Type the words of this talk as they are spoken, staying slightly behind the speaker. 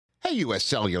Hey, U.S.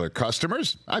 Cellular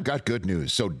customers, I've got good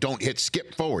news, so don't hit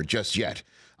skip forward just yet.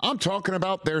 I'm talking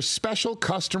about their special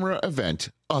customer event,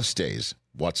 US Days.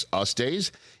 What's US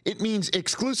Days? It means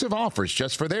exclusive offers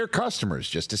just for their customers,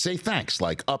 just to say thanks,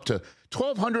 like up to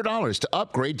 $1,200 to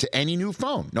upgrade to any new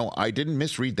phone. No, I didn't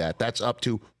misread that. That's up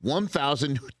to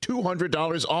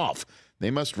 $1,200 off.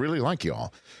 They must really like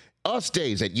y'all. US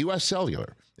Days at U.S.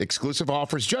 Cellular. Exclusive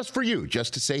offers just for you,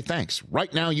 just to say thanks.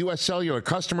 Right now, U.S. Cellular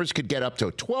customers could get up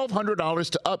to $1,200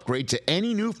 to upgrade to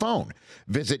any new phone.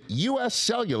 Visit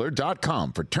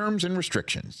uscellular.com for terms and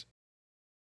restrictions.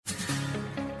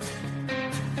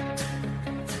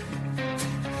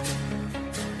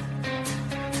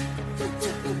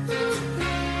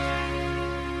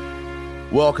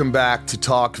 Welcome back to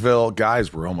Talkville.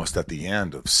 Guys, we're almost at the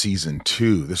end of season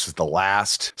 2. This is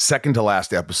the second to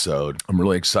last episode. I'm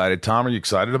really excited. Tom, are you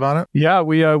excited about it? Yeah,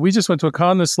 we just went to a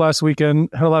con this last weekend,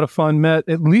 had a lot of fun, met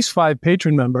at least 5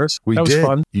 patron members. That was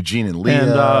fun. Eugene and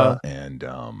Leah and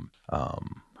who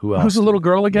else? Who's the little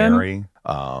girl again? Mary.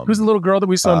 Who's the little girl that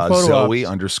we saw in photo Zoe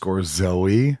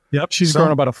 _Zoe. Yep, she's grown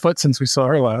about a foot since we saw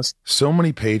her last. So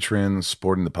many patrons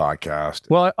supporting the podcast.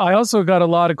 Well, I also got a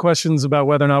lot of questions about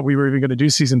whether or not we were even going to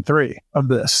do season 3 of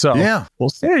this. So yeah, we'll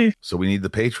see. So we need the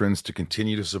patrons to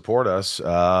continue to support us.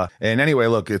 And anyway,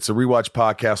 look, it's a rewatch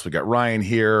podcast. We got Ryan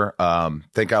here.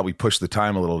 Thank God we pushed the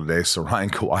time a little today so Ryan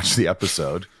could watch the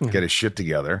episode, get his shit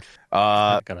together.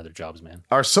 Got other jobs, man.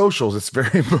 Our socials, it's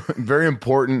very, very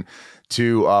important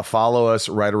to follow us,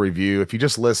 write a review. If you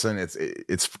just listen,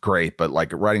 it's great, but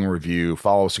like writing a review,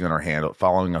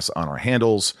 following us on our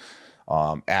handles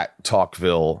at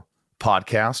Talkville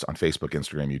Podcast on Facebook,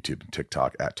 Instagram, YouTube, and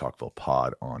TikTok, at Talkville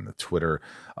Pod on the Twitter.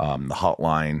 The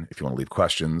hotline, if you want to leave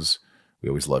questions, we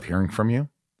always love hearing from you,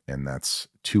 and that's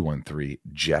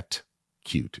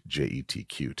 213-JET-CUTE, Jet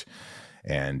cute.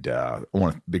 And I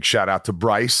want a big shout out to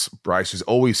Bryce. Bryce is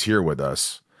always here with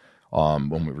us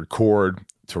when we record.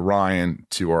 To Ryan,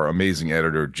 to our amazing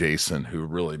editor, Jason, who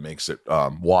really makes it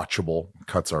watchable,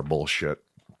 cuts our bullshit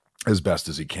as best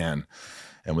as he can.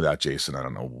 And without Jason, I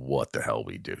don't know what the hell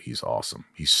we do. He's awesome.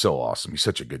 He's so awesome. He's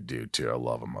such a good dude, too. I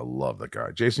love him. I love that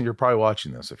guy. Jason, you're probably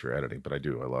watching this if you're editing, but I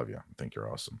do. I love you. I think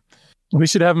you're awesome. We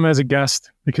should have him as a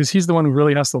guest because he's the one who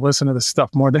really has to listen to this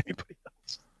stuff more than anybody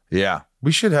else. Yeah,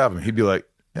 we should have him. He'd be like,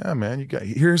 yeah, man,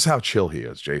 here's how chill he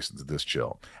is. Jason's this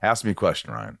chill. Ask me a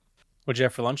question, Ryan. What'd you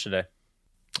have for lunch today?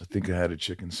 I think I had a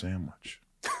chicken sandwich.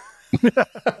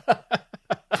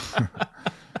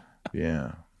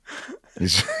 Yeah.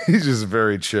 He's just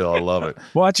very chill. I love it.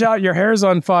 Watch out, your hair's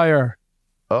on fire.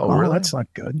 Oh, really? That's not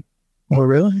good. Oh,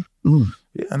 really? Mm.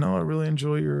 Yeah, no, I really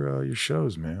enjoy your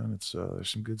shows, man. It's there's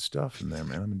some good stuff in there,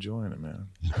 man. I'm enjoying it, man.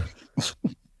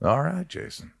 All right,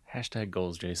 Jason. Hashtag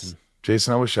goals, Jason.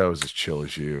 Jason, I wish I was as chill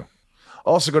as you.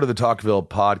 Also, go to the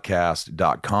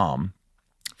TalkvillePodcast.com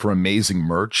for amazing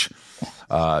merch.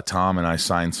 Tom and I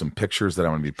signed some pictures that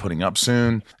I'm going to be putting up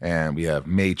soon. And we have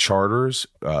May Charters,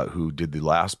 who did the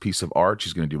last piece of art.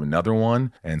 She's going to do another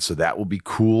one. And so that will be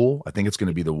cool. I think it's going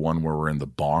to be the one where we're in the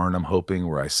barn, I'm hoping,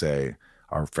 where I say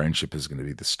our friendship is going to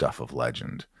be the stuff of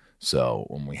legend. So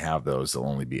when we have those, there'll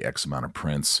only be X amount of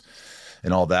prints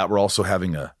and all that. We're also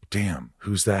having a Damn,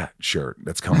 Who's That shirt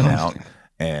that's coming out.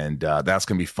 And that's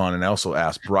going to be fun. And I also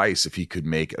asked Bryce if he could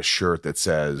make a shirt that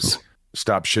says,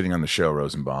 "Stop shitting on the show,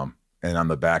 Rosenbaum." And on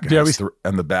the back, it has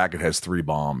 3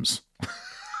 bombs.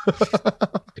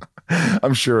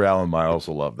 I'm sure Alan Miles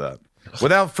will love that.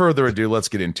 Without further ado, let's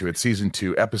get into it. Season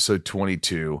 2, episode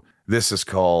 22. This is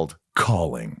called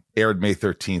Calling. Aired May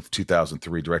 13th,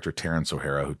 2003. Director Terrence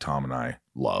O'Hara, who Tom and I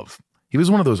love. He was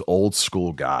one of those old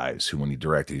school guys who, when he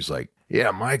directed, he's like,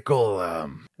 "Yeah, Michael,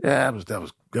 that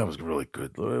was really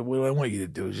good. What I want you to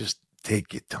do is just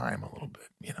take your time a little bit."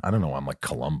 You know, I don't know. I'm like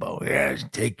Columbo. Yeah,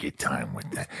 just take your time with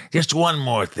that. Just one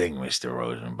more thing, Mr.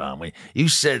 Rosenbaum. You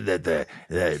said that the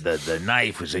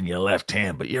knife was in your left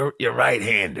hand, but you're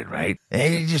right-handed, right?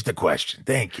 Hey, just a question.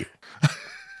 Thank you.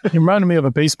 He reminded me of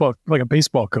a baseball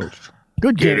coach.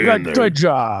 Good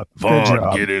job.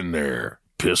 Vaughn, get in there.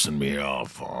 Pissing me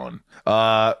off, Vaughn.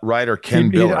 Writer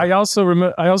Ken Biller. I also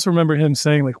remember him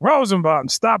saying, like, "Rosenbaum,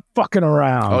 stop fucking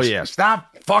around." Oh yeah,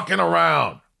 stop fucking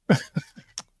around.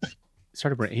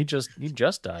 He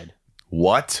just died.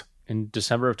 What? In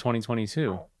December of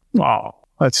 2022. Oh,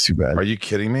 that's too bad. Are you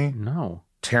kidding me? No.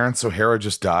 Terrence O'Hara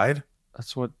just died?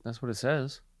 That's what it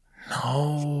says.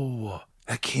 No,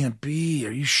 that can't be.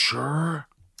 Are you sure?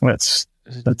 That sucks.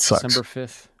 December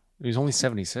 5th. He was only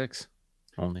 76.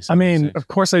 Only 76. I mean, of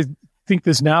course I think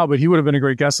this now, but he would have been a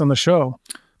great guest on the show.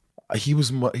 He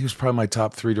was probably my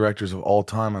top 3 directors of all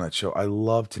time on that show. I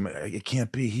loved him. It can't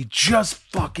be. He just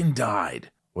fucking died.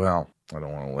 Well, I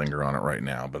don't want to linger on it right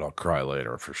now, but I'll cry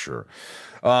later for sure.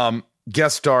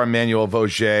 Guest star Emmanuel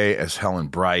Vaugier as Helen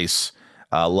Bryce.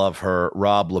 Love her.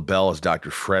 Rob LaBelle as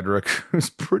Dr. Frederick, who's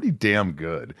pretty damn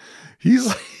good. He's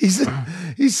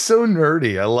so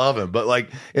nerdy. I love him. But like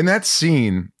in that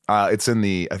scene, I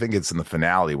think it's in the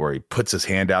finale where he puts his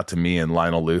hand out to me and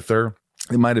Lionel Luthor.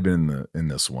 It might have been in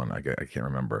this one. I can't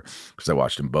remember because I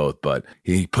watched them both. But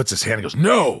he puts his hand and goes,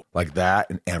 "No!" like that.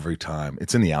 And every time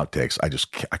it's in the outtakes,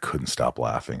 I couldn't stop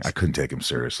laughing. I couldn't take him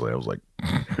seriously. I was like,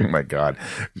 "Oh my God!"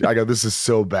 I go, "This is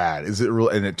so bad." Is it real?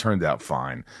 And it turned out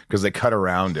fine because they cut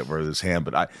around it with his hand.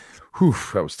 But that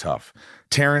was tough.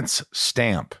 Terrence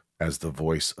Stamp as the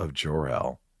voice of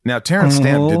Jor-El. Now Terrence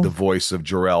Stamp did the voice of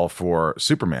Jor-El for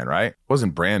Superman, right? It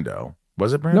wasn't Brando.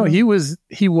 Was it Brando? No, he was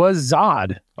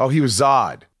Zod. Oh, he was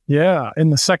Zod. Yeah, in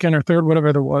the second or third,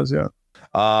 whatever there was, yeah.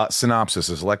 Synopsis.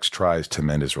 As Lex tries to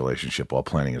mend his relationship while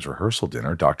planning his rehearsal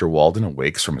dinner, Dr. Walden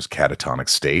awakes from his catatonic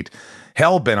state,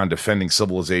 hell-bent on defending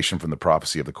civilization from the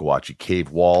prophecy of the Kawachi cave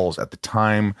walls. At the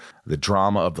time, the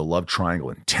drama of the love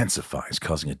triangle intensifies,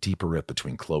 causing a deeper rift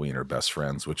between Chloe and her best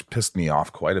friends, which pissed me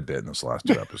off quite a bit in those last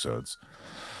 2 episodes.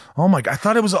 Oh my God, I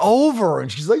thought it was over.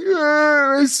 And she's like,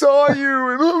 "Yeah, I saw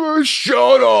you." And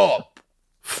shut up.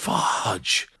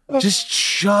 Fudge. Just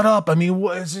shut up. I mean,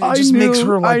 it just makes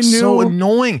her like so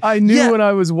annoying. I knew when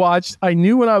I was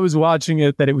watching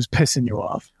it that it was pissing you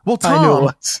off. Well,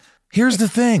 Tom, here's the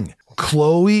thing.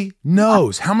 Chloe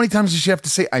knows. How many times does she have to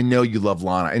say, "I know you love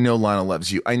Lana. I know Lana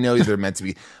loves you. I know they're meant to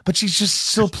be." But she's just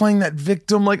still playing that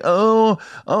victim like, oh,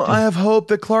 I have hope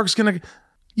that Clark's going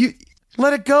to...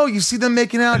 Let it go. You see them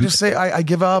making out, just say, I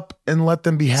give up and let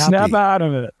them be happy. Snap out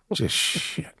of it. Just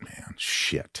shit, man.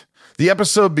 Shit. The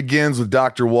episode begins with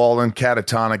Dr. Walden,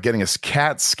 catatonic, getting a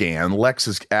CAT scan. Lex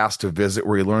is asked to visit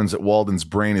where he learns that Walden's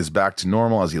brain is back to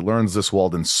normal. As he learns this,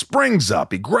 Walden springs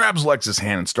up. He grabs Lex's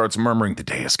hand and starts murmuring, "The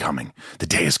day is coming. The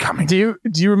day is coming." Do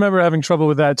you remember having trouble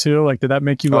with that too? Like, did that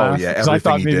make you laugh? Oh, yeah. Because I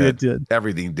thought maybe it did.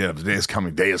 Everything he did. "The day is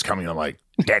coming. The day is coming." I'm like,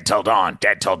 dead till dawn.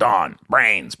 Dead till dawn.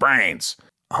 Brains.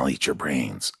 I'll eat your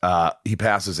brains. He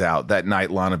passes out. That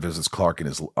night, Lana visits Clark in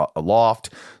his loft,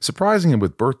 surprising him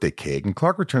with birthday cake, and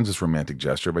Clark returns this romantic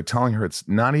gesture by telling her it's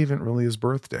not even really his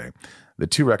birthday. The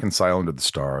two reconcile under the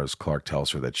stars. Clark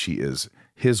tells her that she is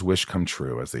his wish come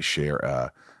true as they share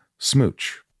a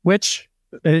smooch. Which,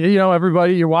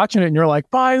 everybody, you're watching it and you're like,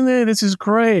 finally, this is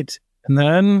great. And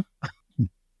then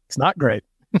it's not great.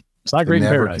 It's not great in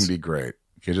paradise. It never can be great.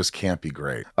 It just can't be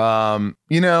great.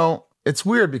 It's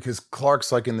weird because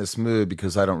Clark's like in this mood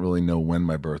because I don't really know when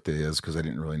my birthday is because I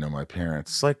didn't really know my parents.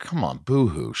 It's like, come on,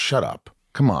 boo-hoo, shut up.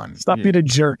 Come on. Stop being a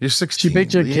jerk. You're 16. She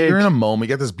baked your cake. You're in a moment.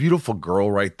 You got this beautiful girl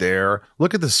right there.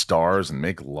 Look at the stars and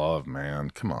make love,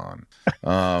 man. Come on.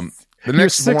 The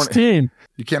next You're 16. Morning,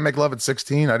 you can't make love at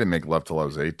 16? I didn't make love till I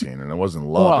was 18, and it wasn't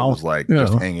love. It was like,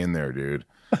 just hang in there, dude.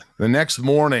 The next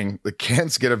morning, the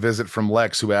Kents get a visit from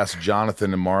Lex, who asks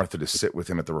Jonathan and Martha to sit with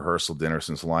him at the rehearsal dinner.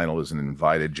 Since Lionel isn't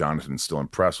invited, Jonathan's still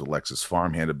impressed with Lex's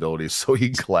farmhand abilities, so he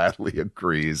gladly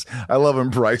agrees. I love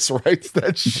when Bryce writes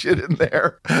that shit in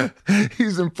there.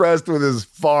 He's impressed with his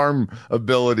farm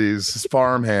abilities, his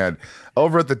farmhand.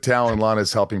 Over at the town,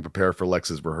 Lana's helping prepare for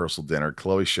Lex's rehearsal dinner.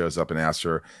 Chloe shows up and asks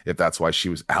her if that's why she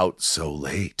was out so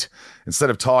late. Instead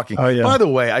of talking. Oh, yeah. By the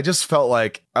way, I just felt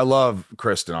like I love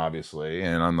Kristen, obviously,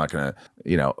 and I'm not going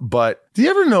to, but do you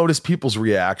ever notice people's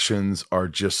reactions are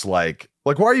just like,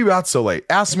 why are you out so late?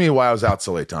 Ask me why I was out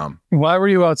so late, Tom. Why were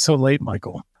you out so late,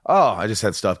 Michael? Oh, I just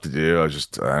had stuff to do. I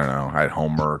don't know. I had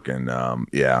homework and,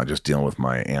 just dealing with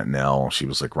my Aunt Nell. She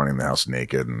was like running the house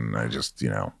naked and I just,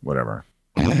 whatever.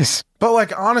 But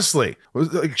like, honestly,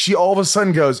 like she all of a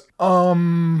sudden goes, Well,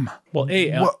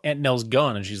 Aunt Nell's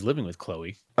gone and she's living with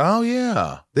Chloe. Oh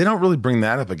yeah. They don't really bring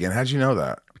that up again. How'd you know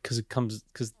that? Because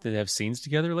they have scenes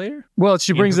together later? Well,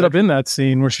 she brings it up in that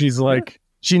scene where she's like,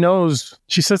 she knows,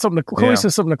 she says something to Chloe,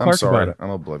 says something to Clark about it. I'm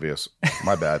oblivious.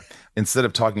 My bad. Instead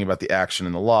of talking about the action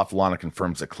in the loft, Lana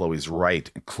confirms that Chloe's right.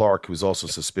 And Clark, who's also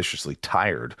suspiciously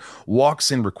tired,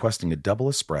 walks in requesting a double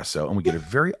espresso, and we get a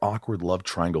very awkward love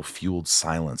triangle fueled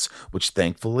silence, which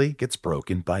thankfully gets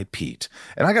broken by Pete.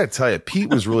 And I got to tell you, Pete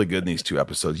was really good in these 2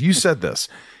 episodes. You said this.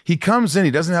 He comes in,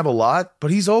 he doesn't have a lot, but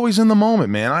he's always in the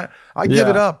moment, man. I give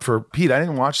it up for Pete. I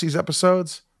didn't watch these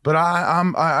episodes, but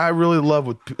I really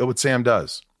love what Sam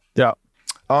does. Yeah.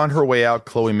 On her way out,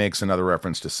 Chloe makes another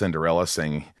reference to Cinderella,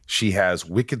 saying she has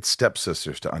wicked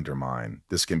stepsisters to undermine.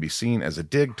 This can be seen as a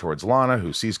dig towards Lana,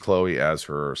 who sees Chloe as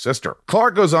her sister.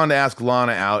 Clark goes on to ask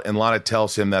Lana out, and Lana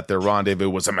tells him that their rendezvous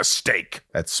was a mistake.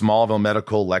 At Smallville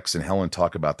Medical, Lex and Helen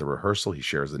talk about the rehearsal. He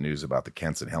shares the news about the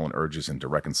Kents, and Helen urges him to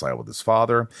reconcile with his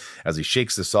father. As he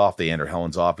shakes this off, they enter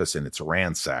Helen's office, and it's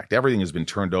ransacked. Everything has been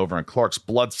turned over, and Clark's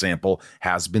blood sample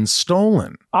has been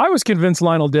stolen. I was convinced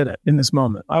Lionel did it in this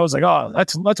moment. I was like, oh,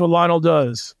 that's what Lionel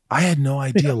does. I had no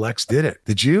idea Lex did it.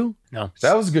 Did you? No.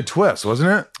 That was a good twist, wasn't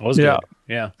it? It was good.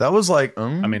 Yeah. That was like,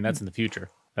 I mean, that's in the future.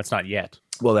 That's not yet.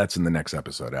 Well, that's in the next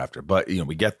episode after. But,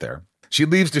 we get there. She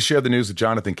leaves to share the news of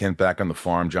Jonathan Kent back on the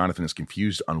farm. Jonathan is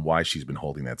confused on why she's been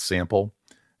holding that sample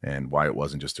and why it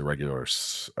wasn't just a regular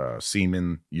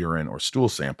semen, urine, or stool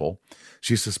sample.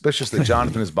 She's suspicious that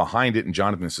Jonathan is behind it, and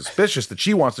Jonathan is suspicious that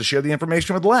she wants to share the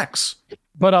information with Lex.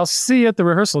 But I'll see you at the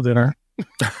rehearsal dinner.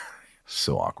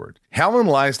 So awkward. Helen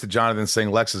lies to Jonathan,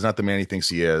 saying Lex is not the man he thinks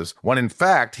he is, when in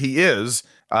fact he is,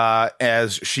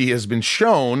 as she has been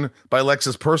shown by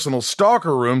Lex's personal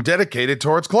stalker room dedicated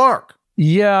towards Clark.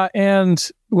 Yeah, and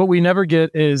what we never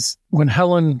get is when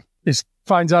Helen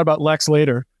finds out about Lex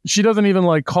later, she doesn't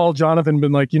even call Jonathan and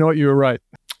been like, you know what, you were right.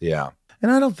 Yeah. And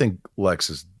I don't think Lex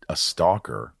is a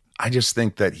stalker. I just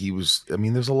think that he was,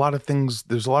 there's a lot of things,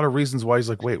 there's a lot of reasons why he's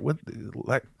like, wait, what?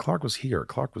 Clark was here.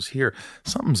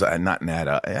 Something's not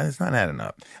it's not adding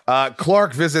up.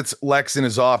 Clark visits Lex in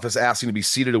his office, asking to be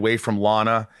seated away from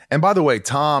Lana. And by the way,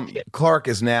 Clark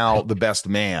is now the best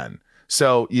man.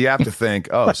 So you have to think,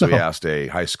 so he asked a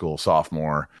high school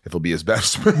sophomore if he'll be his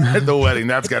best man at the wedding.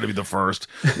 That's got to be the first.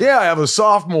 Yeah, I have a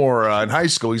sophomore in high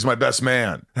school. He's my best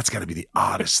man. That's got to be the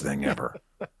oddest thing ever.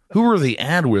 Who were the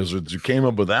ad wizards who came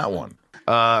up with that one?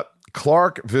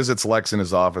 Clark visits Lex in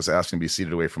his office, asking to be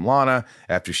seated away from Lana.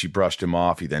 After she brushed him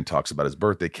off, he then talks about his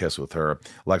birthday kiss with her.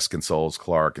 Lex consoles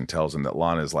Clark and tells him that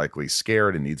Lana is likely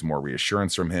scared and needs more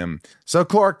reassurance from him. So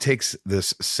Clark takes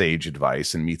this sage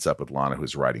advice and meets up with Lana,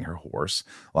 who's riding her horse.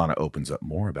 Lana opens up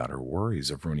more about her worries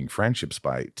of ruining friendships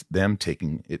by them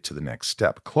taking it to the next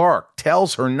step. Clark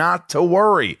tells her not to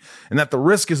worry and that the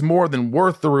risk is more than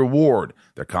worth the reward.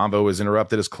 Their convo is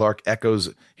interrupted as Clark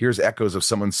hears echoes of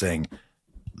someone saying,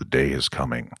 "The day is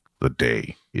coming. The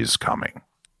day is coming."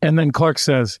 And then Clark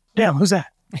says, "Damn, who's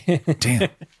that?" Damn,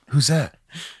 who's that?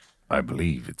 I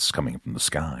believe it's coming from the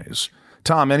skies.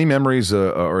 Tom, any memories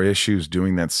or issues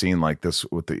doing that scene like this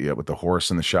with the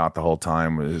horse in the shot the whole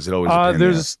time? Is it always a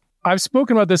pain? I've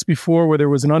spoken about this before where there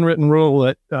was an unwritten rule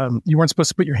that you weren't supposed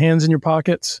to put your hands in your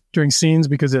pockets during scenes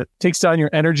because it takes down your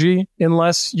energy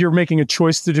unless you're making a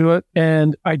choice to do it.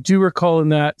 And I do recall in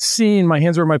that scene, my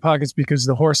hands were in my pockets because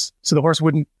the horse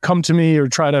wouldn't come to me or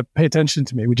try to pay attention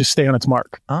to me. We just stay on its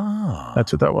mark. Ah.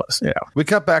 That's what that was. Yeah. We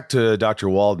cut back to Dr.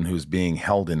 Walden, who's being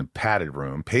held in a padded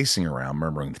room, pacing around,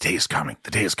 murmuring, "The day is coming.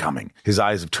 The day is coming." His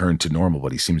eyes have turned to normal,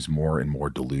 but he seems more and more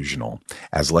delusional.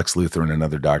 As Lex Luthor and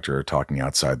another doctor are talking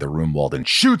outside the room, Walden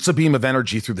shoots a beam of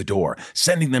energy through the door,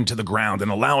 sending them to the ground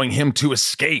and allowing him to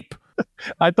escape.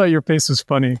 I thought your face was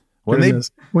funny. When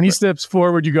he steps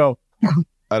forward, you go,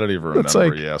 I don't even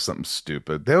remember. Something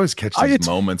stupid. They always catch these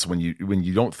moments when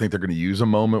you don't think they're going to use a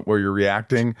moment where you're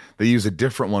reacting. They use a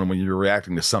different one when you're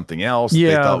reacting to something else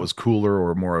they thought was cooler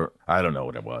or more. I don't know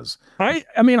what it was. I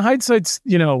mean, hindsight's,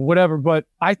 whatever, but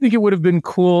I think it would have been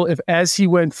cool if as he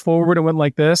went forward and went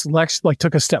like this, Lex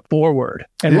took a step forward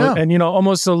and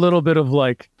almost a little bit of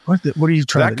what are you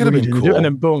trying to do? That could have been cool. And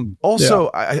then boom.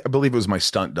 Also, I believe it was my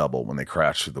stunt double when they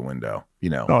crashed through the window,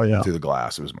 through the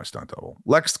glass. It was my stunt double.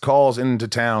 Lex calls into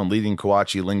town, leading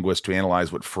Kawachi linguist to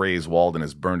analyze what phrase Walden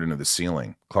has burned into the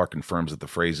ceiling. Clark confirms that the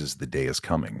phrase is "the day is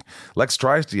coming." Lex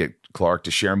tries to get Clark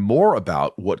to share more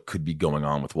about what could be going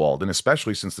on with Walden,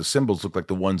 especially since the symbols look like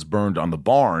the ones burned on the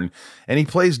barn, and he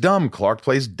plays dumb. Clark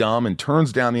plays dumb and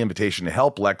turns down the invitation to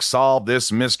help Lex solve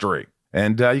this mystery.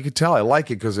 And you could tell I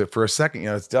like it because for a second,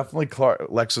 it's definitely Clark.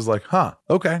 Lex is like, huh,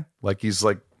 okay. He's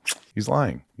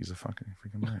lying. He's a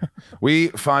freaking liar. We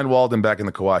find Walden back in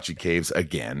the Kawachi caves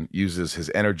again, uses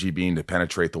his energy beam to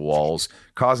penetrate the walls,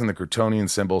 causing the Kryptonian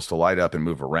symbols to light up and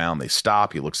move around. They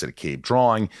stop. He looks at a cave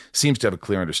drawing, seems to have a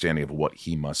clear understanding of what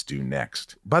he must do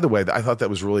next. By the way, I thought that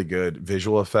was really good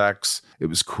visual effects. It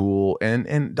was cool.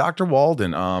 And Dr.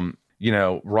 Walden,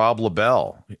 Rob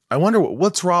LaBelle. I wonder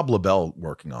what's Rob LaBelle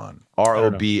working on?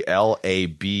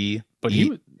 ROBLABELLE.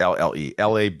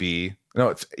 LAB. No,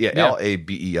 it's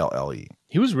LABELLE.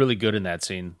 He was really good in that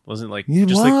scene. Wasn't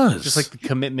just like the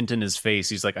commitment in his face.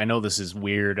 He's like, I know this is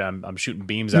weird. I'm shooting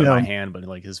beams out of my hand, but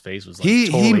his face was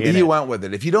he went with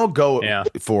it. If you don't go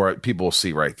for it, people will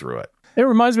see right through it. It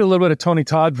reminds me a little bit of Tony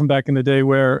Todd from back in the day,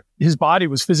 where his body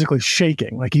was physically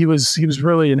shaking. Like he was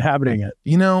really inhabiting it.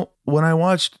 You know, when I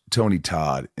watched Tony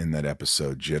Todd in that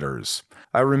episode, Jitters,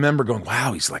 I remember going,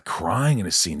 wow, he's like crying in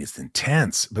a scene. It's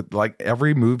intense. But like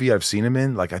every movie I've seen him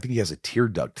in, like I think he has a tear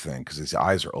duct thing because his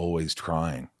eyes are always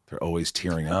crying. They're always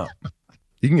tearing up.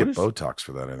 You can get Botox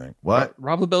for that, I think. What?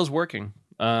 Rob LaBelle's working.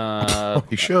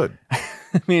 He should.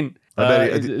 I mean,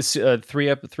 it's a three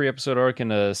episode arc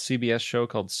in a CBS show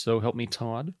called So Help Me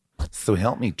Todd. So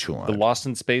Help Me Todd. The Lost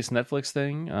in Space Netflix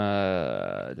thing.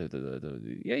 Yeah,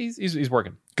 he's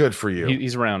working. Good for you.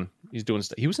 He's around. He's doing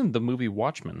stuff. He was in the movie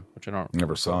Watchmen, which I don't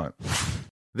never saw it.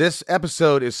 This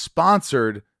episode is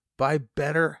sponsored by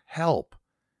BetterHelp.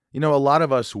 You know, a lot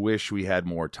of us wish we had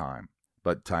more time,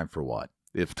 but time for what?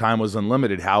 If time was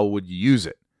unlimited, how would you use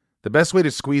it? The best way to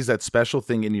squeeze that special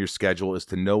thing into your schedule is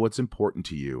to know what's important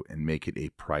to you and make it a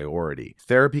priority.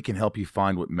 Therapy can help you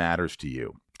find what matters to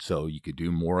you, so you could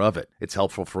do more of it. It's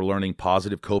helpful for learning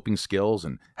positive coping skills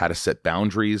and how to set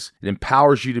boundaries. It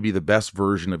empowers you to be the best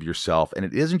version of yourself, and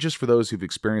it isn't just for those who've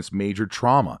experienced major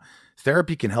trauma.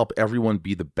 Therapy can help everyone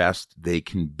be the best they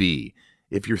can be.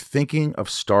 If you're thinking of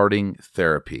starting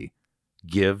therapy,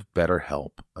 give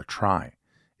BetterHelp a try.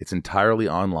 It's entirely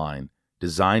online,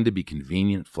 designed to be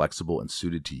convenient, flexible, and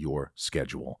suited to your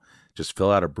schedule. Just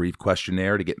fill out a brief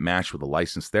questionnaire to get matched with a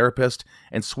licensed therapist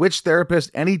and switch therapist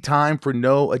anytime for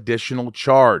no additional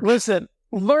charge. Listen,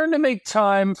 learn to make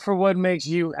time for what makes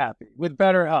you happy with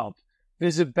BetterHelp.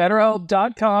 Visit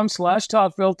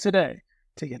BetterHelp.com/Talkville today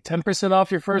to get 10%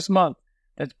 off your first month.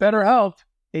 That's BetterHelp,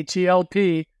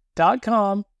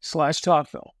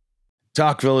 HELP.com/Talkville.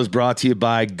 Talkville is brought to you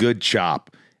by Good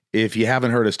Chop. If you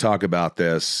haven't heard us talk about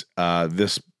this,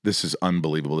 this is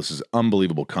unbelievable. This is an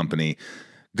unbelievable company.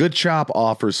 Good Chop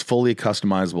offers fully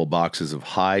customizable boxes of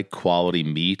high-quality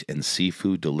meat and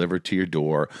seafood delivered to your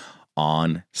door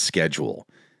on schedule.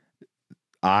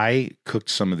 I cooked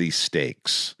some of these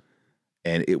steaks,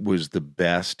 and it was the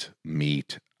best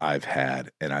meat I've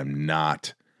had. And I'm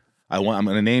going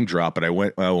to name drop, but I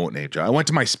won't name drop. I went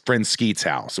to my friend Skeet's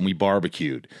house, and we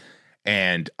barbecued.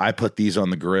 And I put these on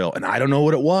the grill, and I don't know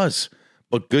what it was,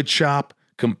 but Good Chop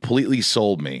completely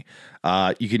sold me.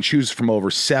 You can choose from over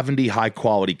 70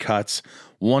 high-quality cuts,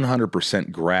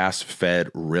 100%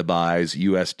 grass-fed ribeyes,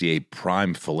 USDA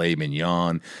prime filet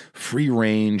mignon,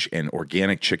 free-range and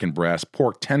organic chicken breast,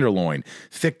 pork tenderloin,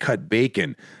 thick-cut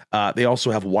bacon. They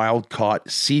also have wild-caught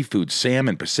seafood,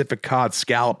 salmon, Pacific cod,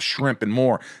 scallops, shrimp, and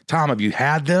more. Tom, have you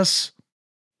had this?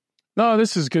 No,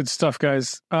 this is good stuff,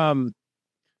 guys.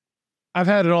 I've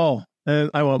had it all,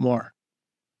 and I want more.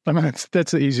 I mean,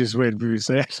 that's the easiest way to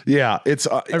say it. Yeah, it's.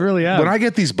 I really am. When I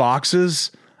get these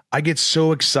boxes, I get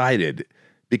so excited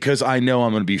because I know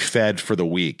I'm going to be fed for the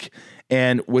week.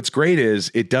 And what's great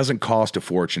is it doesn't cost a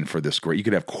fortune for this. Great, you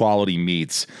could have quality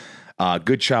meats.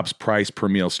 Good Chop's price per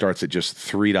meal starts at just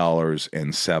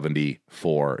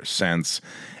 $3.74.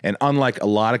 And unlike a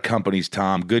lot of companies,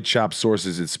 Tom, Good Chop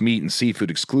sources its meat and seafood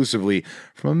exclusively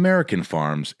from American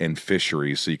farms and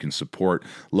fisheries, so you can support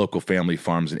local family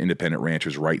farms and independent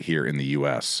ranchers right here in the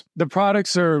U.S. The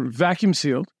products are vacuum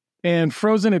sealed and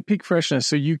frozen at peak freshness,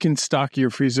 so you can stock your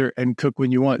freezer and cook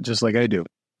when you want, just like I do.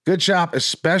 Good Chop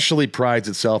especially prides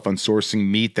itself on sourcing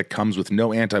meat that comes with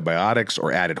no antibiotics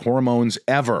or added hormones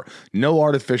ever. No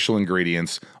artificial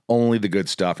ingredients, only the good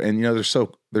stuff. And you know,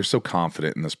 they're so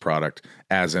confident in this product,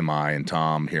 as am I and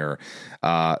Tom here,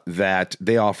 that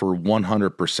they offer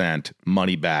 100%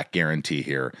 money back guarantee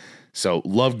here. So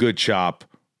love Good Chop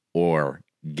or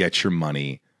get your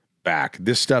money back.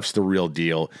 This stuff's the real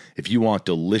deal. If you want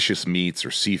delicious meats or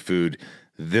seafood,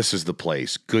 this is the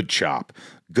place. Good Chop.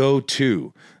 Go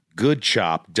to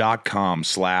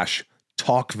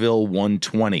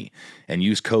goodchop.com/Talkville120 and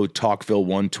use code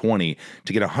Talkville120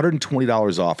 to get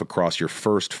 $120 off across your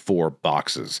first 4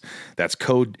 boxes. That's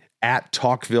code at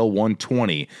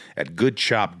Talkville120 at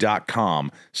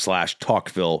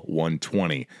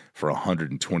goodchop.com/Talkville120 for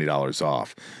 $120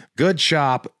 off.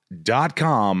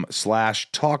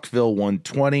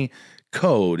 Goodchop.com/Talkville120,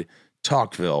 code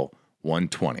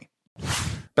Talkville120.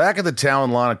 Back at the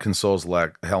town, Lana consoles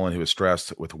Helen, who is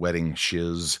stressed with wedding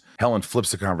shiz. Helen flips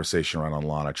the conversation around on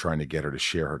Lana, trying to get her to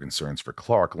share her concerns for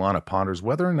Clark. Lana ponders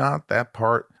whether or not the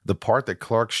part that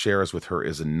Clark shares with her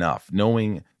is enough,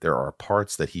 knowing there are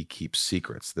parts that he keeps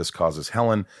secrets. This causes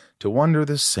Helen to wonder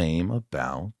the same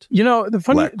about I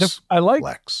like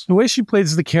Lex. The way she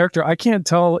plays the character. I can't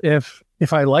tell if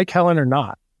I like Helen or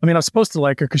not. I mean, I'm supposed to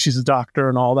like her because she's a doctor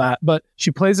and all that, but she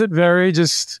plays it very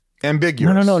just...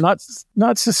 ambiguous. No, not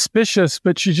suspicious,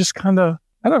 but she just kind of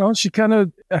I don't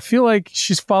know. I feel like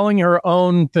she's following her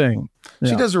own thing.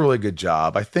 She does a really good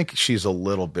job. I think she's a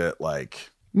little bit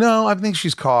I think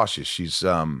she's cautious. She's,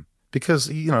 because,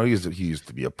 he used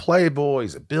to be a playboy.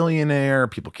 He's a billionaire.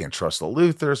 People can't trust the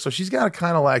Luthor. So she's got to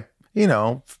kind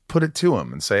of put it to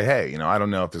him and say, hey, I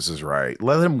don't know if this is right.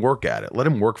 Let him work at it. Let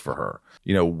him work for her,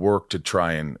 work to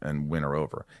try and win her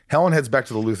over. Helen heads back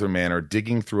to the Luthor Manor,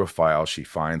 digging through a file she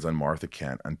finds on Martha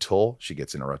Kent until she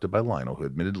gets interrupted by Lionel, who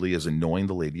admittedly is annoying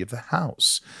the lady of the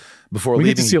house. Before we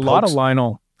leaving, get to see a lot of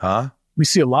Lionel. Huh? We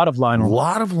see a lot of Lionel. A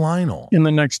lot of Lionel. In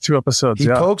the next 2 episodes. He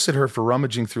pokes at her for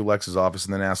rummaging through Lex's office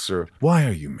and then asks her, why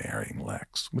are you marrying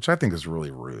Lex? Which I think is really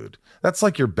rude. That's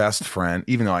like your best friend,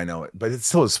 even though I know it, but it's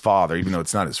still his father, even though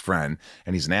it's not his friend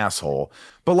and he's an asshole.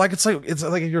 But it's like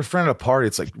if your friend at a party,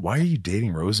 it's like, why are you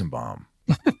dating Rosenbaum?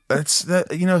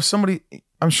 Somebody,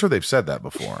 I'm sure they've said that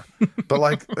before,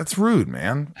 but that's rude,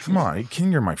 man. Come on. Are you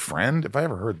kidding? You're my friend. If I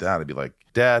ever heard that, I'd be like,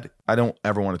 Dad, I don't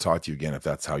ever want to talk to you again if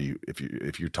that's how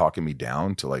if you're talking me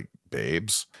down to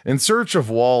babes. In search of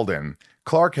Walden,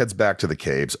 Clark heads back to the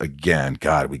caves again.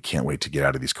 God, we can't wait to get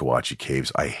out of these Kawachi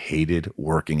caves. I hated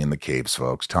working in the caves,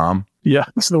 folks. Tom? Yeah,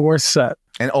 it's the worst set.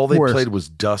 And all they played was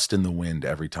Dust in the Wind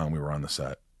every time we were on the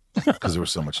set because there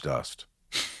was so much dust.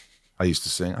 I used to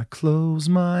sing, I close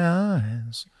my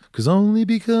eyes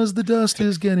because the dust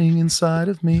is getting inside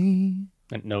of me.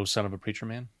 And no Son of a Preacher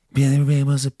Man? Yeah, there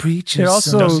was a preacher. It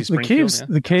also,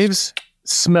 the caves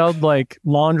smelled like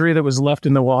laundry that was left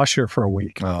in the washer for a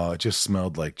week. Oh, it just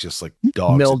smelled like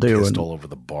dogs mildew pissed all over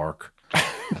the bark.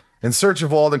 In search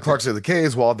of Walden, Clark's at the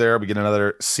caves. While there, we get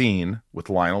another scene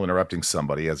with Lionel interrupting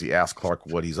somebody as he asks Clark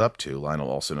what he's up to. Lionel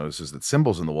also notices that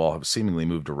symbols in the wall have seemingly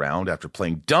moved around after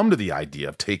playing dumb to the idea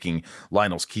of taking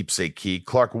Lionel's keepsake key.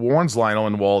 Clark warns Lionel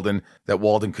and Walden that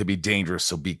Walden could be dangerous,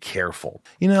 so be careful.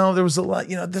 There was a lot,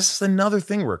 this is another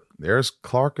thing where there's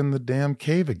Clark in the damn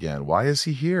cave again. Why is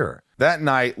he here? That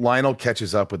night, Lionel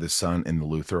catches up with his son in the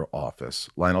Luthor office.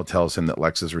 Lionel tells him that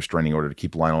Lex's restraining order to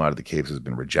keep Lionel out of the caves has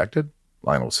been rejected.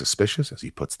 Lionel is suspicious as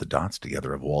he puts the dots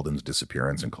together of Walden's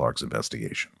disappearance and Clark's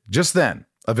investigation. Just then,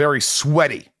 a very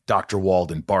sweaty Dr.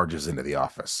 Walden barges into the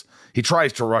office. He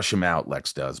tries to rush him out,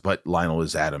 Lex does, but Lionel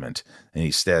is adamant, and he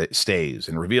stays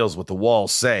and reveals what the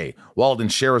walls say. Walden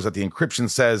shares that the encryption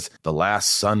says, the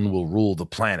last sun will rule the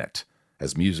planet.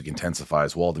 As music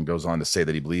intensifies, Walden goes on to say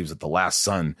that he believes that the last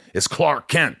son is Clark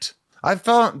Kent. I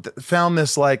found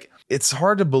this it's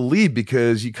hard to believe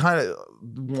because you kind of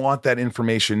want that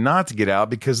information not to get out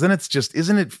because then it's just,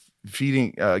 isn't it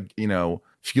feeding,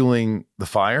 fueling the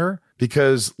fire?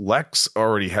 Because Lex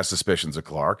already has suspicions of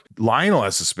Clark. Lionel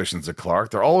has suspicions of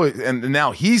Clark. They're always, and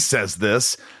now he says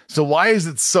this. So why is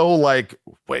it so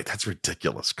wait, that's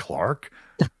ridiculous, Clark?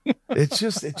 It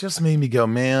just made me go,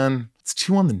 man, it's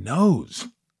too on the nose.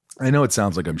 I know it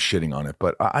sounds like I'm shitting on it,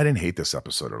 but I didn't hate this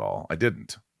episode at all. I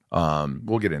didn't.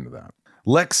 We'll get into that.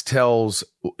 Lex tells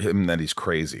him that he's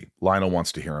crazy. Lionel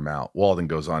wants to hear him out. Walden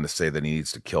goes on to say that he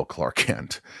needs to kill Clark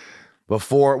Kent.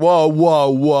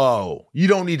 Whoa. You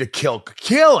don't need to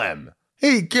kill him.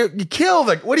 Hey, you killed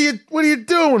him. What are you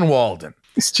doing, Walden?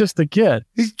 He's just a kid.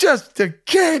 He's just a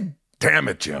kid. Damn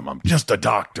it, Jim. I'm just a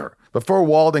doctor. Before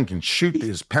Walden can shoot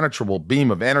his penetrable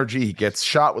beam of energy, he gets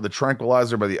shot with a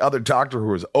tranquilizer by the other doctor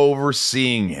who is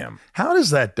overseeing him. How does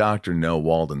that doctor know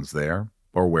Walden's there?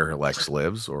 Or where Lex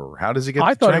lives? Or how does he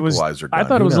get the tranquilizer gun? I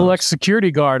thought it was a Lex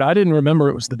security guard. I didn't remember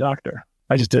it was the doctor.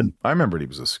 I just didn't. I remembered he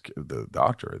was the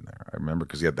doctor in there. I remember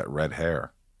because he had that red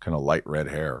hair, kind of light red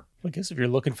hair. I guess if you're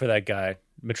looking for that guy,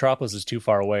 Metropolis is too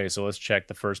far away, so let's check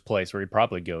the first place where he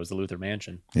probably goes, the Luthor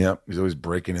Mansion. Yep, he's always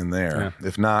breaking in there. Yeah.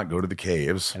 If not, go to the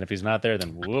caves. And if he's not there,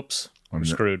 then whoops, I'm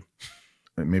screwed.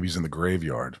 Maybe he's in the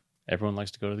graveyard. Everyone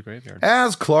likes to go to the graveyard.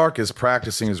 As Clark is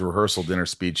practicing his rehearsal dinner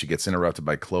speech, he gets interrupted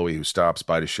by Chloe, who stops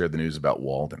by to share the news about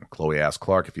Walden. Chloe asks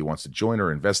Clark if he wants to join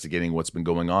her investigating what's been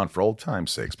going on for old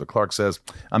time's sakes, but Clark says,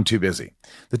 I'm too busy.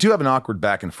 The two have an awkward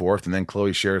back and forth, and then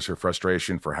Chloe shares her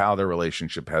frustration for how their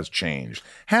relationship has changed.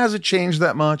 Has it changed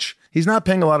that much? He's not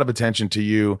paying a lot of attention to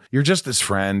you. You're just his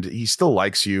friend. He still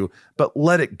likes you, but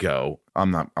let it go.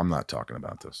 I'm not talking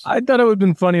about this. I thought it would have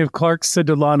been funny if Clark said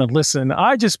to Lana, listen,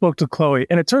 I just spoke to Chloe,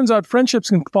 and it turns out friendships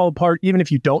can fall apart even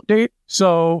if you don't date.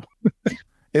 So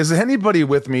is anybody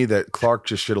with me that Clark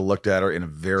just should have looked at her in a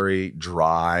very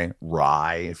dry,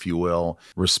 if you will,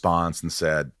 response and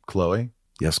said, Chloe,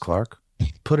 yes, Clark,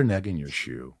 put an egg in your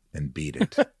shoe and beat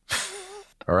it.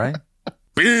 All right?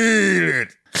 Beat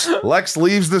it. Lex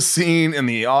leaves the scene in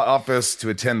the office to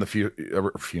attend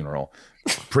the funeral.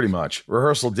 Pretty much.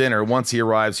 Rehearsal dinner. Once he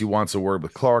arrives, he wants a word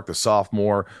with Clark, the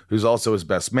sophomore, who's also his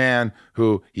best man,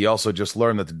 who he also just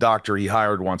learned that the doctor he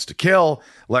hired wants to kill.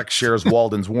 Lex shares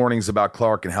Walden's warnings about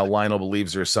Clark and how Lionel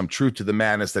believes there is some truth to the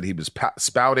madness that he was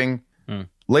spouting.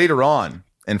 Later on,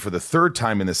 and for the third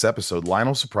time in this episode,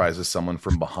 Lionel surprises someone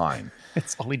from behind.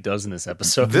 That's all he does in this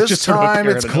episode. This time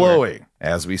it's Chloe,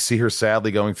 as we see her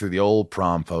sadly going through the old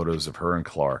prom photos of her and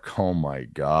Clark. Oh my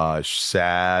gosh,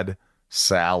 sad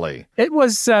Sally. It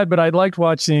was sad, but I liked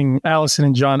watching Allison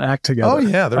and John act together. Oh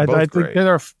yeah, they're both great.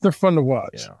 They're fun to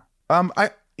watch.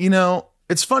 Yeah.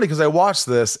 It's funny because I watched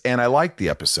this and I liked the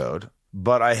episode,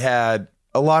 but I had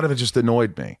a lot of it just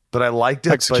annoyed me. But I liked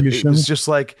it. But it was just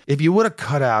like, if you would have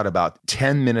cut out about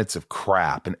 10 minutes of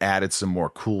crap and added some more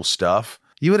cool stuff,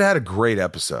 you would have had a great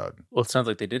episode. Well, it sounds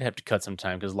like they did have to cut some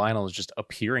time because Lionel is just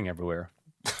appearing everywhere.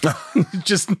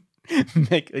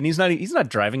 And he's not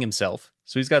driving himself.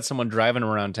 So he's got someone driving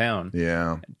around town.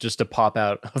 Yeah. Just to pop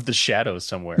out of the shadows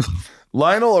somewhere.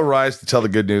 Lionel arrives to tell the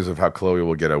good news of how Chloe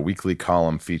will get a weekly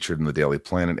column featured in the Daily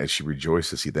Planet. As she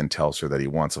rejoices, he then tells her that he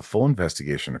wants a full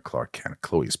investigation of Clark Kent.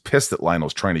 Chloe is pissed that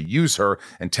Lionel's trying to use her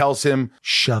and tells him,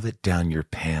 "Shove it down your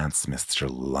pants, Mr.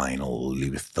 Lionel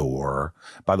Luthor."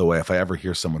 By the way, if I ever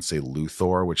hear someone say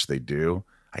Luthor, which they do,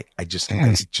 it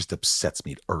just upsets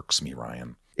me. It irks me,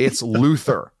 Ryan. It's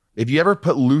Luthor. If you ever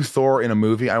put Luthor in a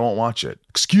movie, I won't watch it.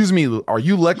 Excuse me, are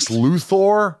you Lex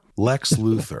Luthor? Lex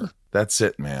Luthor. That's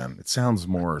it, man. It sounds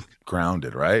more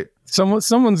grounded, right? Someone's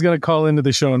going to call into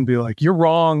the show and be like, "You're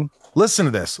wrong." Listen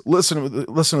to this. Listen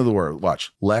to the word.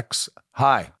 Watch. Lex.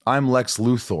 Hi, I'm Lex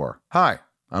Luthor. Hi,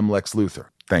 I'm Lex Luthor.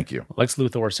 Thank you. Lex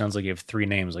Luthor sounds like you have three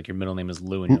names. Like your middle name is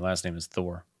Lou and your last name is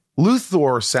Thor.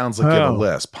 Luthor sounds like you have a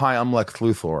lisp. Hi, I'm Lex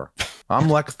Luthor. I'm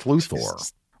Lex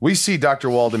Luthor. We see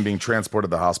Dr. Walden being transported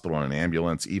to the hospital in an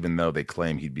ambulance. Even though they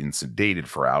claim he'd been sedated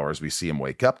for hours, we see him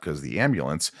wake up because the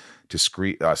ambulance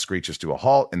screeches to a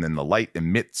halt, and then the light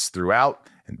emits throughout.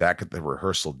 And back at the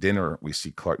rehearsal dinner, we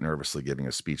see Clark nervously giving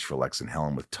a speech for Lex and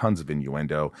Helen with tons of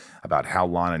innuendo about how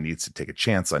Lana needs to take a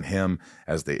chance on him.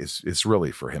 It's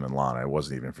really for him and Lana. It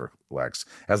wasn't even for Lex.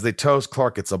 As they toast,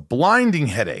 Clark gets a blinding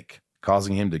headache,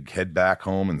 causing him to head back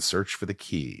home and search for the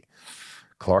key.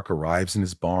 Clark arrives in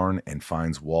his barn and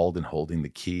finds Walden holding the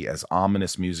key. As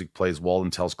ominous music plays, Walden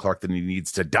tells Clark that he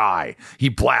needs to die. He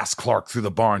blasts Clark through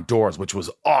the barn doors, which was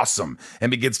awesome,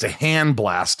 and begins to hand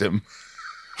blast him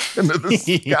into the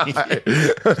sky.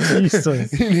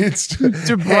 He needs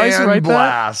to hand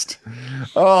blast.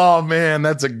 Oh, man,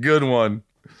 that's a good one.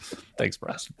 Thanks,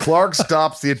 Bryce. Clark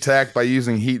stops the attack by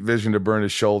using heat vision to burn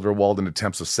his shoulder. Walden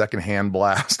attempts a second hand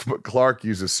blast, but Clark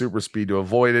uses super speed to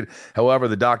avoid it. However,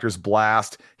 the doctor's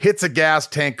blast hits a gas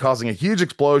tank, causing a huge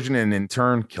explosion and in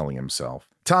turn killing himself.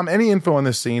 Tom, any info on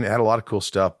this scene? It had a lot of cool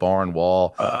stuff. Barn,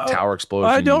 wall, tower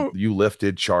explosion. You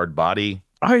lifted, charred body.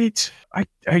 I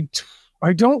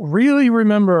don't really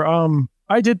remember.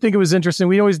 I did think it was interesting.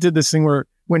 We always did this thing where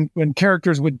when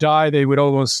characters would die, it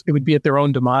would be at their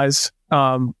own demise.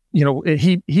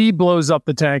 He blows up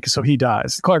the tank, so he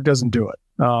dies. Clark doesn't do it.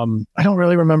 I don't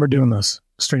really remember doing this,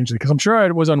 strangely, because I'm sure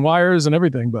it was on wires and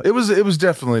everything. But it was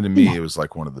definitely, to me, it was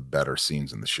like one of the better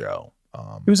scenes in the show.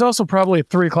 It was also probably at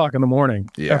 3:00 in the morning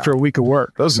after a week of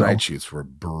work. Those night shoots were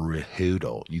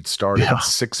brutal. You'd start at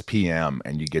 6 p.m.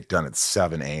 and you get done at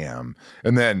 7 a.m.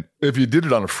 And then if you did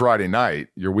it on a Friday night,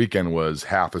 your weekend was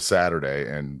half a Saturday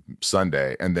and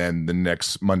Sunday, and then the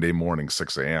next Monday morning,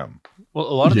 6 a.m. Well,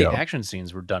 a lot of the action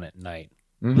scenes were done at night.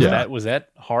 Mm-hmm. Was that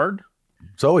hard?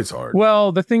 It's always hard.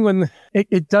 Well, the thing when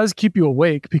it does keep you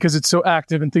awake because it's so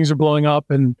active and things are blowing up.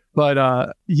 But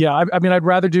I'd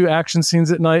rather do action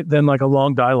scenes at night than like a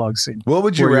long dialogue scene. What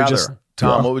would you rather,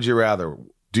 Tom? What would you rather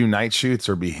do? Night shoots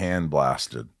or be hand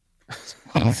blasted?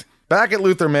 Back at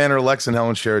Luthor Manor, Lex and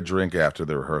Helen share a drink after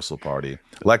the rehearsal party.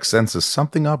 Lex senses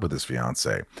something up with his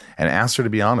fiancée and asks her to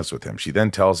be honest with him. She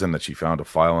then tells him that she found a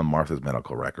file in Martha's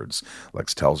medical records.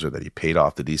 Lex tells her that he paid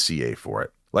off the DCA for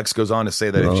it. Lex goes on to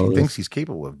say that if she thinks he's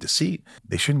capable of deceit,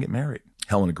 they shouldn't get married.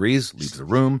 Helen agrees, leaves the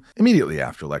room. Immediately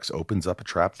after, Lex opens up a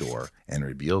trapdoor and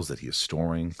reveals that he is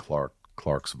storing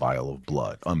Clark's vial of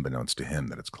blood, unbeknownst to him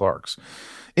that it's Clark's.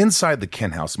 Inside the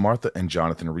Kent house, Martha and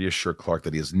Jonathan reassure Clark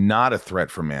that he is not a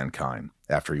threat for mankind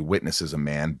after he witnesses a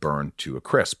man burned to a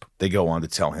crisp. They go on to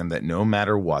tell him that no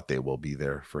matter what, they will be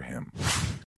there for him.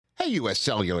 Hey, U.S.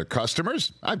 Cellular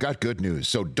customers, I've got good news,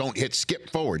 so don't hit skip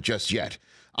forward just yet.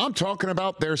 I'm talking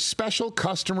about their special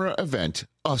customer event,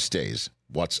 Us Days.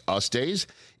 What's Us Days?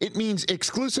 It means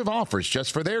exclusive offers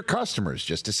just for their customers,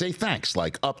 just to say thanks,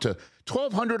 like up to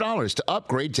 $1,200 to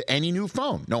upgrade to any new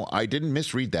phone. No, I didn't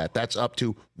misread that. That's up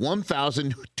to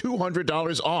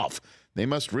 $1,200 off. They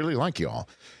must really like you all.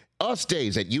 Us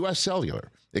Days at U.S.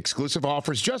 Cellular. Exclusive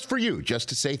offers just for you, just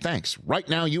to say thanks. Right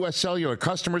now, U.S. Cellular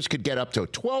customers could get up to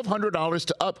 $1,200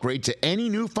 to upgrade to any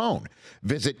new phone.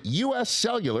 Visit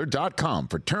uscellular.com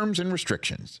for terms and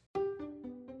restrictions.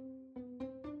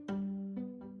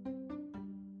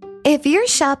 If you're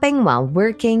shopping while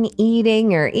working,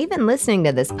 eating, or even listening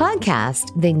to this podcast,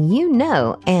 then you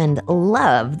know and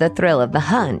love the thrill of the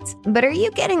hunt. But are you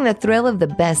getting the thrill of the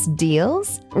best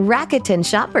deals? Rakuten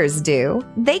shoppers do.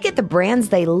 They get the brands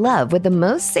they love with the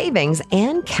most savings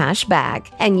and cash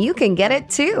back. And you can get it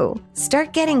too.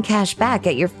 Start getting cash back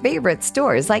at your favorite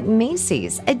stores like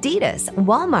Macy's, Adidas,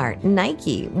 Walmart,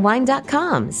 Nike,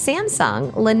 Wine.com,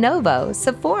 Samsung, Lenovo,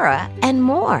 Sephora, and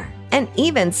more. And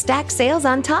even stack sales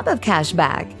on top of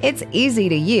cashback. It's easy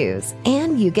to use,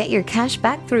 and you get your cash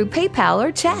back through PayPal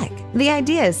or check. The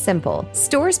idea is simple.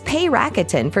 Stores pay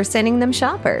Rakuten for sending them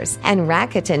shoppers, and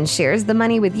Rakuten shares the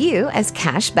money with you as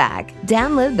cash back.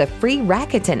 Download the free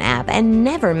Rakuten app and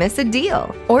never miss a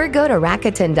deal. Or go to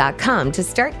Rakuten.com to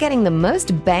start getting the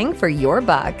most bang for your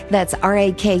buck. That's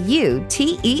Rakuten.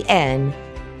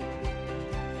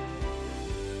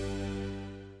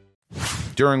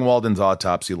 During Walden's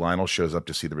autopsy, Lionel shows up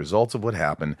to see the results of what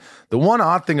happened. The one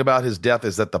odd thing about his death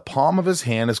is that the palm of his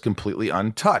hand is completely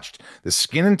untouched, the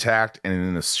skin intact and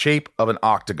in the shape of an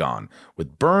octagon,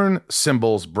 with burn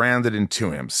symbols branded into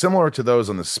him, similar to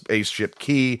those on the spaceship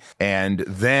Key. And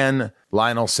then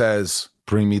Lionel says,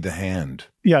 "Bring me the hand."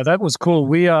 Yeah, that was cool.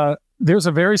 There's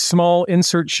a very small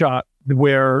insert shot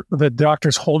where the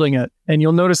doctor's holding it, and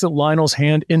you'll notice that Lionel's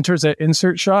hand enters that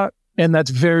insert shot. And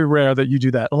that's very rare that you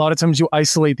do that. A lot of times you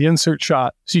isolate the insert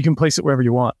shot so you can place it wherever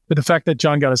you want. But the fact that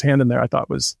John got his hand in there, I thought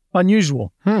was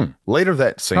unusual. Later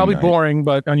that same Probably night, boring,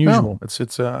 but unusual. No,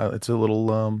 it's a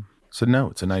little it's a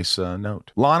note. It's a nice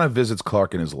note. Lana visits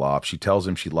Clark in his loft. She tells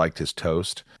him she liked his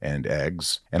toast and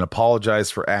eggs and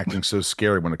apologized for acting so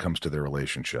scary when it comes to their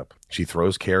relationship. She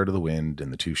throws Kara to the wind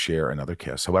and the two share another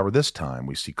kiss. However, this time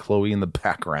we see Chloe in the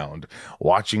background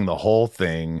watching the whole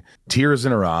thing, tears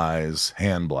in her eyes,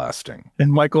 hand blasting.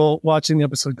 And Michael watching the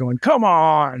episode going, "Come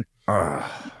on." I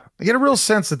get a real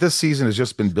sense that this season has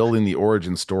just been building the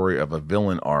origin story of a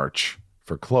villain arc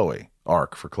for Chloe.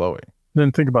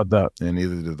 Didn't think about that. And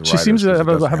neither did the writers. She seems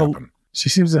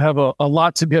to have a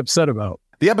lot to be upset about.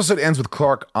 The episode ends with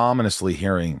Clark ominously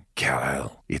hearing,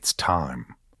 "Kal-El, it's time."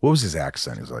 What was his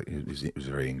accent? It was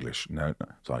very English. No,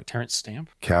 it's like Terrence Stamp.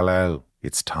 "Kal-El,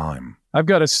 it's time." I've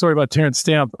got a story about Terrence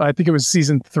Stamp. I think it was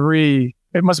season 3.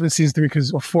 It must have been season 3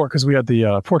 or 4 because we had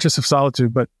the Fortress of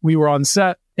Solitude. But we were on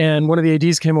set, and one of the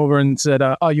ADs came over and said,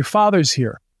 "Oh, your father's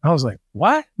here." I was like,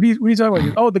 "What? What are you talking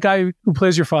about?" "Oh, the guy who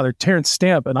plays your father, Terrence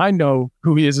Stamp, and I know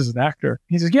who he is as an actor."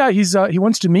 He says, "Yeah, he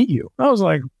wants to meet you." I was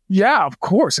like, "Yeah, of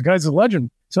course. The guy's a legend."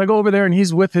 So I go over there and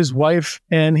he's with his wife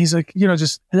and he's like,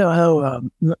 just, hello,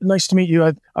 nice to meet you.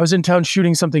 I was in town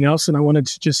shooting something else and I wanted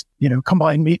to just, come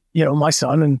by and meet, my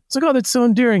son. And it's like, "Oh, that's so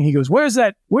endearing." He goes, Where's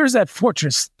that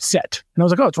Fortress set?" And I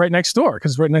was like, "Oh, it's right next door,"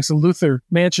 because it's right next to Luther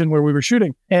Mansion where we were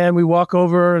shooting. And we walk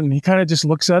over and he kind of just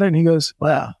looks at it and he goes,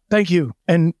 "Wow, thank you."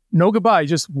 And no goodbye,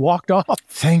 just walked off.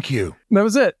 Thank you. And that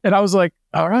was it. And I was like,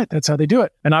 all right, that's how they do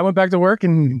it. And I went back to work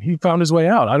and he found his way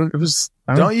out.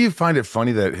 Don't you find it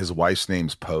funny that his wife's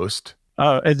name's Post?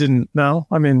 I didn't know.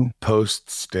 I mean, Post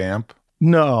Stamp?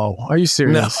 No. Are you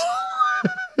serious?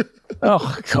 No.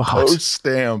 Oh, God. Post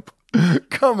Stamp.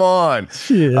 Come on.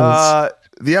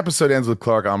 The episode ends with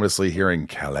Clark ominously hearing,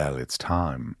 "Kal-El, it's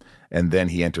time." And then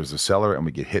he enters the cellar and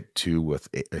we get hit with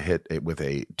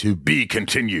a "to be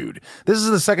continued." This is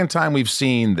the second time we've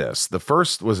seen this. The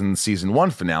first was in season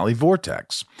 1 finale,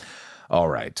 Vortex. All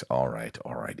right.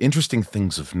 Interesting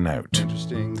things of note.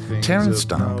 Terrence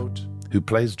Stamp, who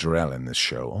plays Jor-El in this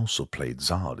show, also played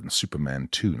Zod in Superman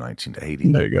 2,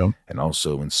 1980. There you go. And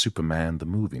also in Superman the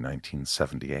movie,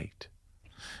 1978.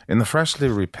 In the freshly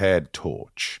repaired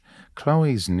Torch,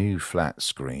 Chloe's new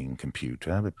flat-screen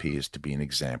computer appears to be an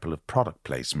example of product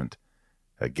placement.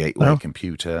 Her gateway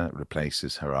computer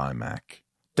replaces her iMac.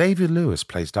 David Lewis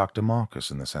plays Dr.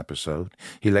 Marcus in this episode.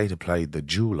 He later played the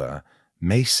jeweler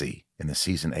Macy in the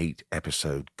season 8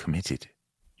 episode Committed.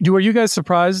 Were you guys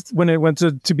surprised when it went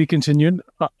to be continued?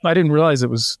 I didn't realize it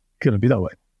was going to be that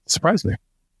way. It surprised me.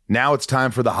 Now it's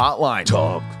time for the hotline.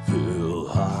 Talkville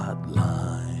Hotline.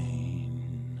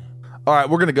 All right,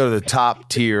 we're going to go to the top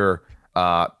tier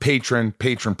patron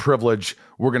privilege.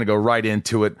 We're going to go right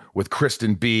into it with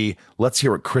Kristen B. Let's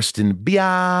hear what Kristen B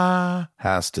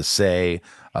has to say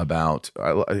about,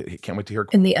 I can't wait to hear.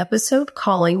 In the episode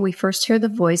Calling, we first hear the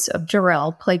voice of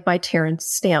Jor-El, played by Terrence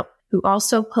Stamp, who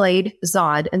also played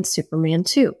Zod in Superman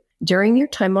 2. During your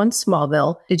time on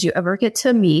Smallville, did you ever get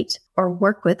to meet or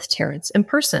work with Terrence in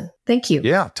person? Thank you.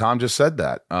 Yeah, Tom just said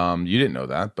that. You didn't know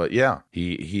that, but yeah,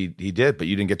 he did. But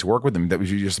you didn't get to work with him.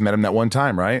 You just met him that one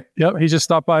time, right? Yep, he just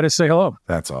stopped by to say hello.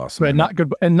 That's awesome. And not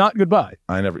goodbye. And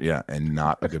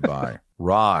not a goodbye.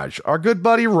 Raj, our good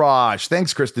buddy Raj.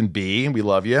 Thanks, Kristen B. We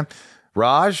love you,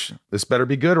 Raj. This better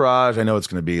be good, Raj. I know it's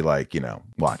going to be like,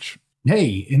 watch.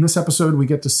 Hey, in this episode, we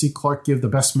get to see Clark give the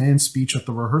best man speech at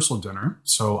the rehearsal dinner.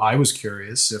 So I was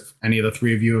curious if any of the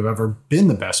three of you have ever been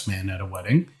the best man at a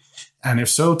wedding. And if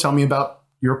so, tell me about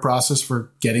your process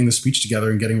for getting the speech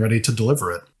together and getting ready to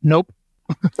deliver it. Nope.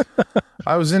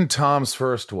 I was in Tom's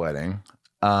first wedding.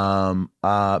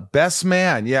 Best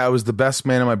man. Yeah, I was the best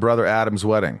man at my brother Adam's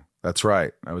wedding. That's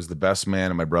right. I was the best man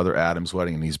at my brother Adam's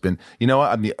wedding. And he's been,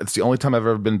 it's the only time I've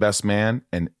ever been best man.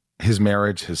 And his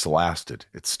marriage has lasted.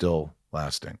 It's still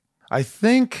lasting. I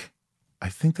think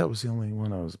that was the only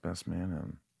one I was best man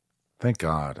in. Thank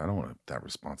God. I don't want that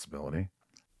responsibility.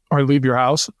 Or leave your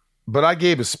house. But I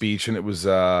gave a speech, and it was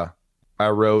I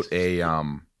wrote a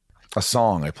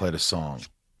song. I played a song,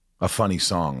 a funny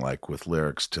song, like with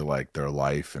lyrics to like their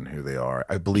life and who they are.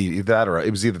 I believe either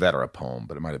that or a poem,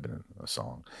 but it might have been a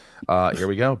song. Here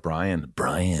we go, Brian.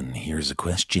 Brian, here's a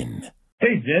question.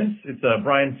 Hey, gents. It's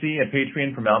Brian C. at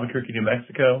Patreon from Albuquerque, New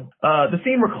Mexico. The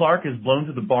scene where Clark is blown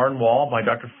to the barn wall by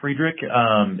Dr. Friedrich,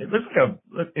 it looks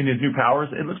like in his new powers,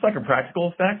 it looks like a practical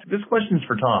effect. This question is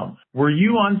for Tom. Were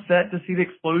you on set to see the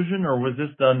explosion, or was this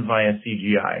done via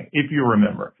CGI, if you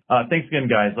remember? Thanks again,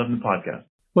 guys. Loving the podcast.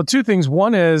 Well, two things.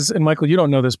 One is, and Michael, you don't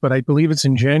know this, but I believe it's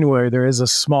in January. There is a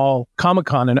small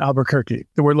Comic-Con in Albuquerque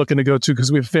that we're looking to go to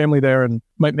because we have family there and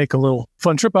might make a little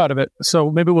fun trip out of it. So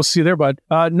maybe we'll see there, bud.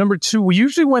 Number two,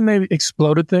 usually when they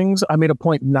exploded things, I made a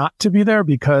point not to be there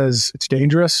because it's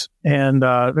dangerous. And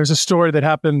there's a story that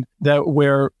happened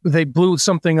where they blew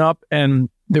something up and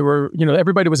there were,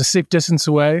 everybody was a safe distance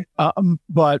away,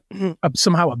 but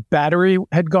somehow a battery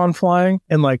had gone flying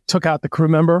and like took out the crew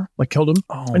member, like killed him.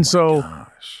 Oh, and so gosh.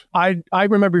 I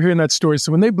remember hearing that story.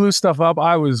 So when they blew stuff up,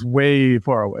 I was way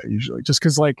far away usually, just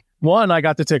because like one, I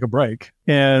got to take a break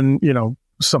and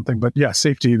something. But yeah,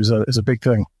 safety is a big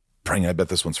thing. Praying, I bet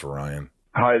this one's for Ryan.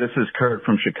 Hi, this is Kurt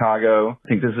from Chicago. I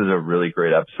think this is a really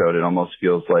great episode. It almost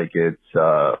feels like it's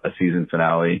a season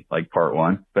finale, like part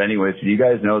one. But anyways, do you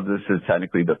guys know this is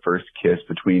technically the first kiss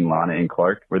between Lana and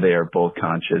Clark, where they are both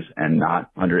conscious and not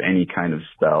under any kind of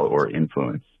spell or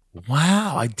influence?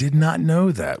 Wow, I did not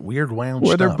know that. Weird, wild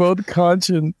Where stuff. they're both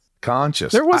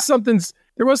conscious. There was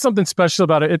something special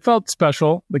about it. It felt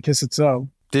special, the kiss itself.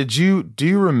 Do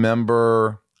you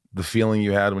remember the feeling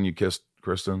you had when you kissed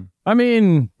Kristen? I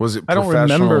mean, was it I don't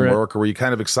professional remember work, or were you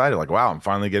kind of excited? Like, wow, I'm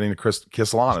finally getting to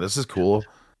kiss Lana. This is cool.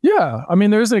 Yeah, I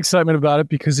mean, there's an excitement about it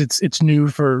because it's new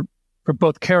for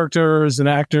both characters and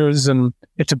actors, and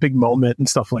it's a big moment and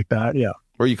stuff like that. Yeah.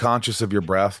 Were you conscious of your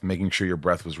breath, making sure your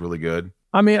breath was really good?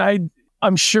 I mean,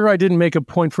 I'm sure I didn't make a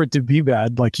point for it to be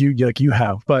bad like you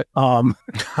have, but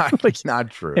like not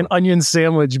true. An onion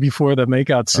sandwich before the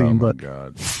makeout scene. Oh my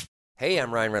God. Hey,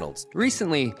 I'm Ryan Reynolds.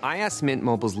 Recently, I asked Mint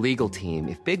Mobile's legal team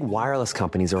if big wireless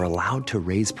companies are allowed to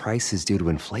raise prices due to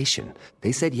inflation.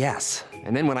 They said yes.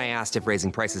 And then when I asked if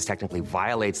raising prices technically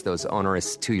violates those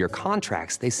onerous 2-year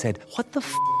contracts, they said, "What the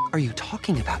f*** are you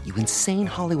talking about, you insane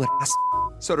Hollywood ass?"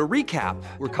 So to recap,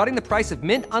 we're cutting the price of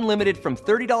Mint Unlimited from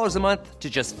 $30 a month to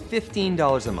just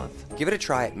 $15 a month. Give it a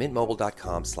try at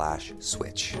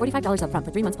mintmobile.com/switch. $45 up front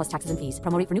for 3 months plus taxes and fees.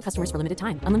 Promo rate for new customers for limited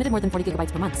time. Unlimited more than 40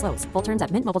 gigabytes per month. Slows full terms at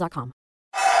mintmobile.com.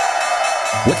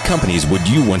 What companies would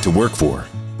you want to work for?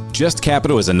 Just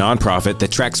Capital is a nonprofit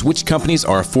that tracks which companies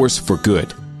are a force for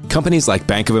good. Companies like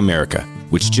Bank of America,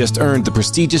 which just earned the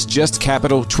prestigious Just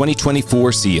Capital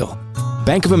 2024 seal.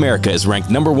 Bank of America is ranked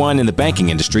 #1 in the banking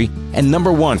industry and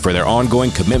 #1 for their ongoing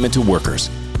commitment to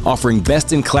workers, offering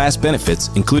best-in-class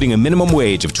benefits, including a minimum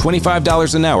wage of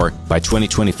 $25 an hour by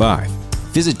 2025.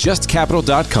 Visit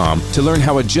justcapital.com to learn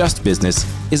how a just business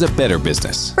is a better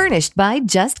business. Furnished by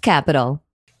Just Capital.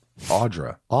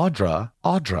 Audra.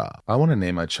 I want to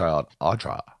name my child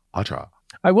Audra.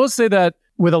 I will say that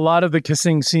with a lot of the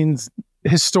kissing scenes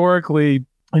historically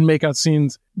in makeout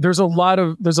scenes, there's a lot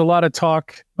of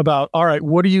talk about, all right,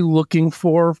 what are you looking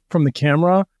for from the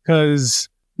camera? Because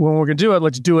when we're going to do it,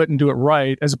 let's do it and do it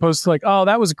right, as opposed to like, oh,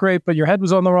 that was great, but your head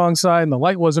was on the wrong side and the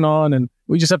light wasn't on and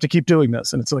we just have to keep doing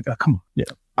this. And it's like, oh, come on. Yeah.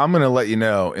 I'm going to let you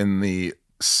know, in the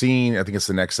scene, I think it's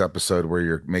the next episode where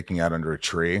you're making out under a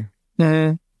tree.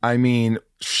 Mm-hmm. I mean,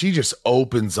 she just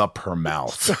opens up her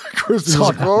mouth. Kristen's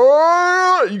like,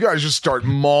 oh, you guys just start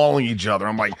mauling each other.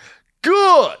 I'm like,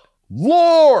 good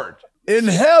Lord in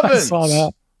heaven. I saw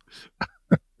that.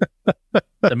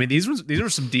 I mean, these were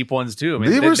some deep ones too. I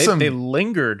mean, they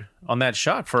lingered on that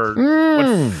shot for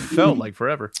what felt like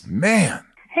forever. Man.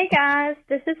 Hey guys,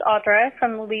 this is Audra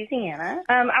from Louisiana.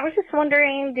 I was just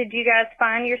wondering, did you guys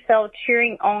find yourself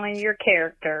cheering on your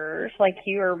characters like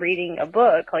you are reading a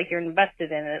book, like you're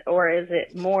invested in it, or is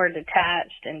it more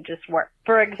detached and just work?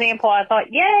 For example, I thought,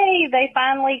 yay, they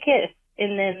finally kissed,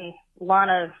 and then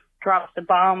Lana drops the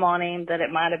bomb on him that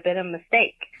it might have been a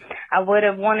mistake. I would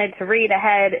have wanted to read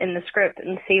ahead in the script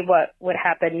and see what would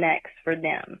happen next for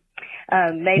them.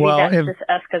 Maybe that's just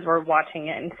us because we're watching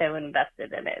it and so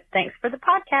invested in it. Thanks for the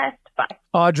podcast. Bye.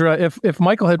 Audra, if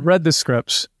Michael had read the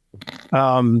scripts,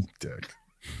 I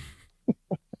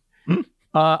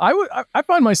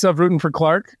find myself rooting for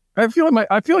Clark. I feel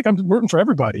like I'm rooting for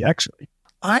everybody, actually.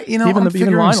 I'm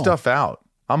figuring stuff out.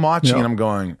 I'm watching and I'm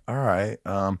going, all right.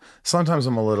 Sometimes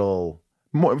I'm a little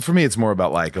more, for me, it's more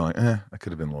about like going, I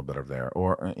could have been a little better there,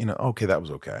 or okay, that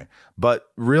was okay. But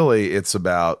really, it's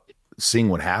about seeing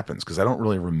what happens because I don't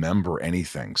really remember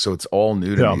anything, so it's all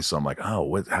new to me. So I'm like,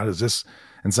 oh, how does this?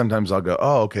 And sometimes I'll go,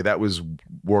 oh, okay, that was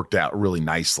worked out really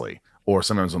nicely, or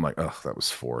sometimes I'm like, oh, that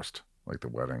was forced, like the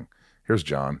wedding. Here's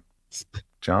John.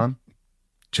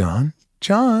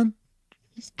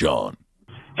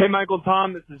 Hey, Michael,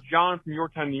 Tom, this is John from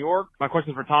Yorktown, New York. My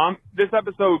question is for Tom. This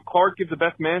episode, Clark gives a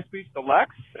best man speech to Lex,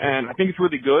 and I think it's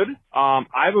really good. I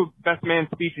have a best man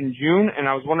speech in June, and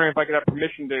I was wondering if I could have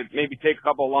permission to maybe take a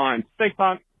couple of lines. Thanks,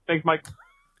 Tom. Thanks, Mike.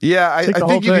 Yeah, I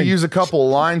think you could use a couple of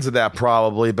lines of that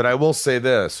probably, but I will say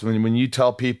this. When you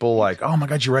tell people like, oh, my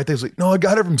God, you write this? Like, no, I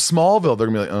got it from Smallville. They're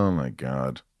going to be like, oh, my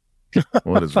God.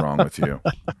 What is wrong with you?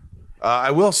 I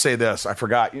will say this. I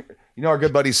forgot. You know our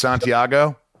good buddy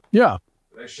Santiago? Yeah.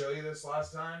 Did I show you this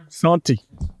last time? Santi.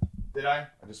 Did I?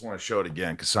 I just want to show it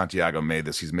again because Santiago made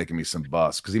this. He's making me some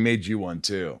busts because he made you one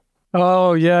too.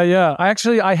 Oh, yeah.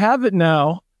 I have it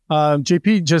now.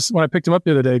 JP just, when I picked him up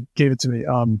the other day, gave it to me.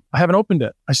 I haven't opened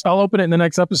it. I'll open it in the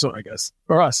next episode, I guess,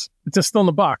 for us. It's just still in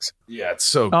the box. Yeah, it's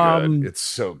so good. It's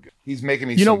so good. He's making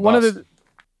me some one busts. of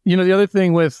the other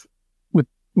thing with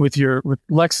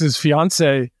Lex's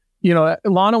fiance,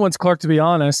 Lana wants Clark to be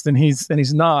honest, and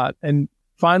he's not. And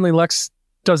finally, Lex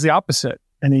does the opposite,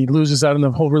 and he loses out in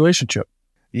the whole relationship.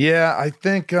 Yeah, I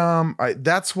think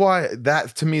that's why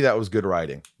to me that was good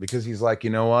writing, because he's like,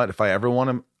 you know what? If I ever want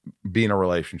to be in a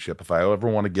relationship, if I ever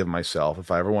want to give myself,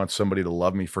 if I ever want somebody to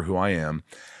love me for who I am,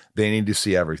 they need to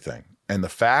see everything. And the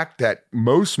fact that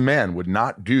most men would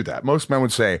not do that, most men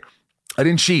would say, I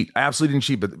didn't cheat. I absolutely didn't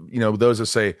cheat. But those that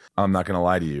say, I'm not going to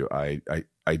lie to you, I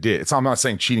did. I'm not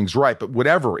saying cheating's right, but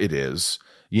whatever it is,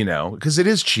 because it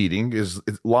is cheating.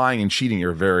 Lying and cheating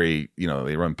are very,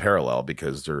 they run parallel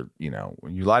because they're,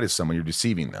 when you lie to someone, you're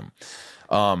deceiving them.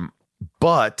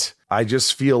 But I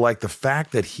just feel like the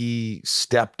fact that he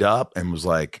stepped up and was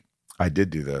like, I did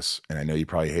do this, and I know you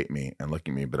probably hate me and look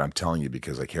at me, but I'm telling you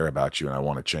because I care about you and I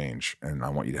want to change, and I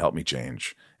want you to help me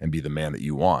change and be the man that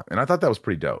you want. And I thought that was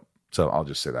pretty dope. So I'll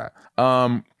just say that.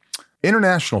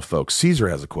 International folks, Caesar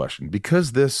has a question.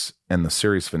 Because this and the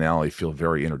series finale feel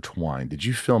very intertwined, did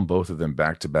you film both of them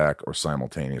back to back or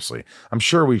simultaneously? I'm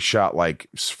sure we shot like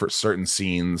for certain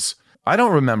scenes. I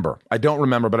don't remember,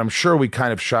 but I'm sure we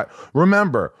kind of shot.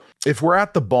 Remember, if we're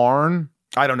at the barn,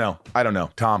 I don't know.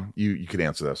 Tom, you could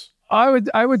answer this.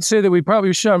 I would say that we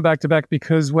probably shot them back to back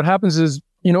because what happens is,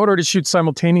 in order to shoot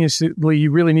simultaneously,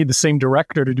 you really need the same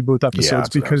director to do both episodes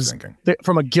because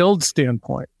from a guild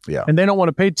standpoint, and they don't want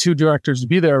to pay two directors to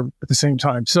be there at the same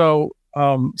time. So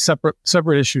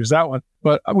separate issues, that one.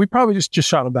 But we probably just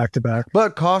shot them back to back.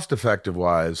 But cost effective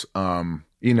wise,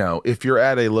 if you're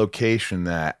at a location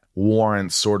that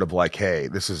warrants sort of like, hey,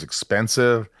 this is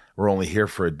expensive. We're only here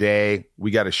for a day. We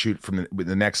got to shoot from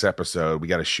the next episode. We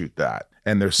got to shoot that.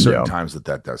 And there's certain times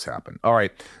that does happen. All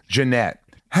right, Jeanette.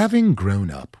 Having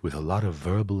grown up with a lot of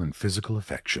verbal and physical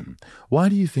affection, why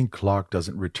do you think Clark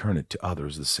doesn't return it to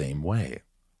others the same way?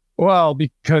 Well,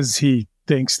 because he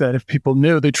thinks that if people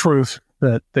knew the truth,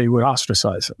 that they would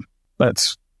ostracize him.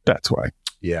 That's why.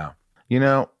 Yeah.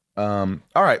 All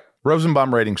right.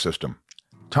 Rosenbaum rating system.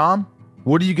 Tom,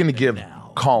 what are you going to give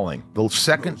Calling, the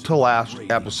second to last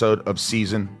episode of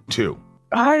season 2?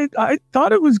 I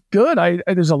thought it was good.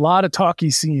 There's a lot of talky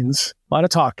scenes, a lot of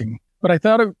talking. But I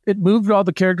thought it moved all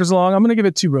the characters along. I'm going to give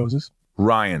it 2 roses.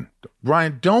 Ryan,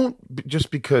 don't just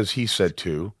because he said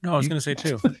 2. No, I was going to say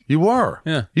 2. You were.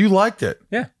 Yeah. You liked it.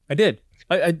 Yeah, I did.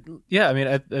 I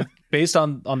mean, based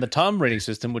on the Tom rating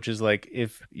system, which is like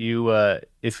if you're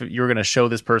going to show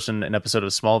this person an episode of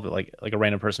Smallville, like a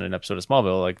random person an episode of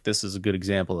Smallville, like this is a good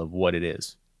example of what it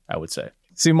is, I would say.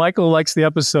 See, Michael likes the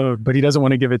episode, but he doesn't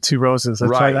want to give it 2 roses. That's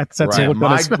right. That's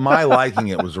right. My liking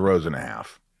it was a rose and a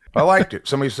half. I liked it.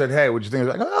 Somebody said, "Hey, what'd you think?" I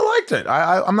was like, I liked it.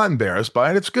 I'm not embarrassed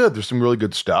by it. It's good. There's some really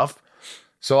good stuff.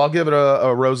 So I'll give it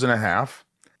a rose and a half.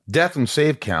 Death and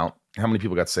save count. How many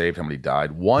people got saved? How many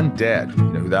died? 1 dead. You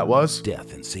know who that was?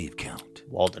 Death and save count.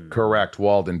 Walden. Correct.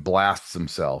 Walden blasts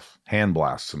himself. Hand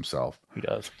blasts himself. He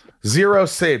does. 0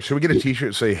 saved. Should we get a t-shirt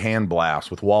that say hand blast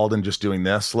with Walden just doing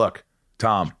this? Look,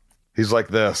 Tom. He's like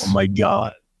this. Oh my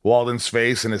God. Walden's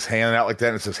face and his hand out like that,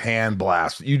 and it says hand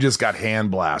blast. You just got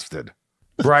hand blasted.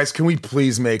 Bryce, can we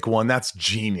please make one? That's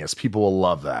genius. People will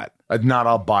love that. If not,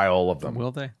 I'll buy all of them.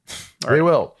 Will they? They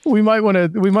will. We might want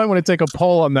to take a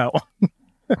poll on that one.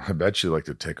 I bet you'd like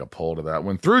to take a poll to that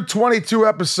one. Through 22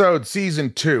 episodes,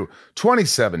 season 2,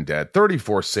 27 dead,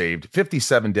 34 saved,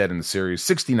 57 dead in the series,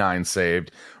 69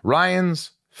 saved.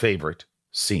 Ryan's favorite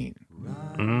scene.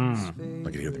 I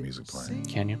can hear the music playing.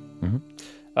 Can you?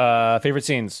 Mm-hmm. Favorite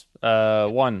scenes.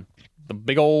 1, the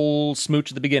big old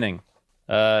smooch at the beginning.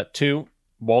 2,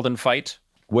 Walden fight.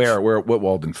 What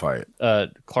Walden fight?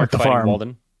 Clark fighting farm.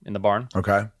 Walden in the barn.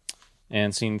 Okay.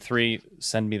 And scene 3,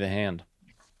 send me the hand.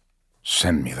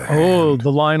 Send me the hand. Oh,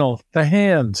 the Lionel, the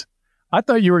hand. I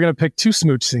thought you were going to pick 2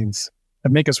 smooch scenes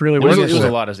that make us really. It was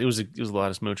a lot of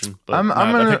smooching. But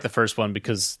I picked the first one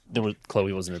because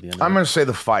Chloe wasn't at the end. I'm going to say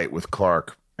the fight with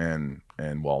Clark and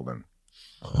Walden.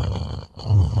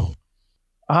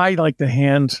 I like the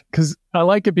hand because I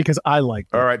like it because I like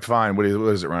it. All right, fine. What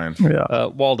is it, Ryan? Yeah,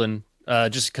 Walden.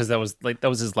 Just because that was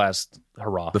his last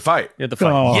hurrah. The fight. Yeah, the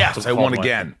fight. Oh. Yes, I won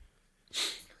again.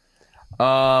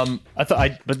 But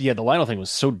the Lionel thing was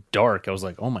so dark. I was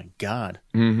like, oh my God.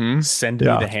 Mm-hmm. Send me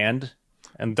the hand.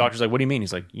 And the doctor's like, what do you mean?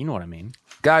 He's like, you know what I mean.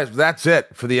 Guys, that's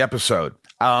it for the episode.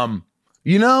 I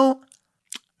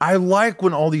like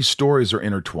when all these stories are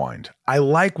intertwined. I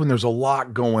like when there's a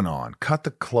lot going on. Cut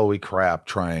the Chloe crap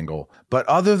triangle. But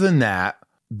other than that,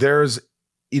 there's,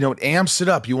 it amps it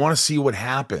up. You want to see what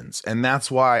happens. And that's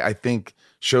why I think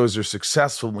shows are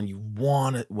successful when you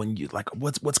want it, when you like,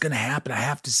 what's going to happen? I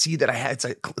have to see that it's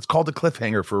called a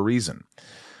cliffhanger for a reason.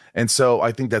 And so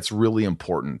I think that's really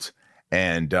important.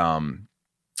 And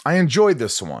I enjoyed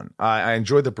this one. I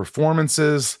enjoyed the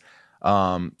performances.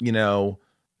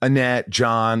 Annette,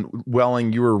 John,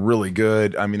 Welling, you were really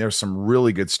good. I mean, there's some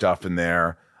really good stuff in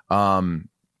there. And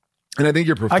I think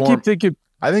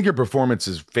I think your performance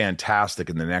is fantastic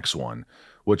in the next one,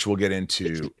 which we'll get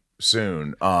into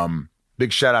soon.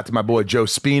 Big shout out to my boy Joe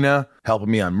Spina helping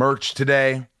me on merch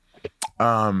today.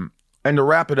 And to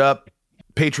wrap it up,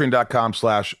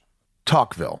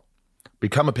 patreon.com/Talkville.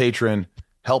 Become a patron,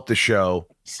 help the show,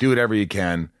 do whatever you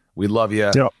can. We love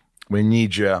you. Yep. We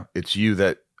need you. It's you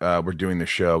that we're doing the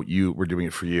show. We're doing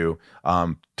it for you.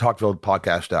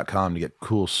 TalkvillePodcast.com to get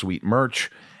cool, sweet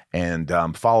merch. And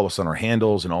follow us on our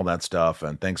handles and all that stuff.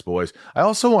 And thanks, boys. I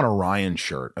also want a Ryan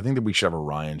shirt. I think that we should have a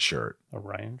Ryan shirt. A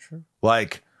Ryan shirt?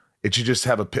 Like, it should just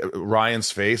have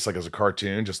Ryan's face, like as a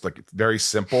cartoon, just like very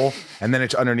simple. And then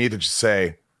it's underneath it should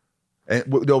say,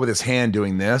 with his hand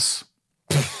doing this.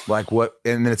 Like what?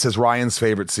 And then it says Ryan's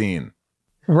favorite scene.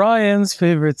 Ryan's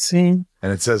favorite scene.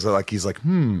 And it says like, he's like,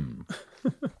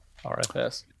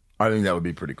 RFS. I think that would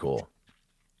be pretty cool.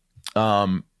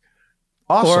 Awesome.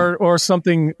 Or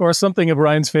something of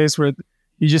Ryan's face where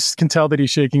you just can tell that he's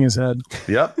shaking his head.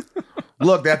 Yep.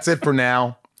 Look, that's it for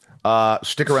now.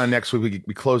 Stick around next week.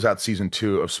 We close out season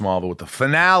 2 of Smallville with the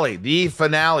finale.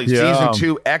 Season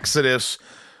 2 Exodus.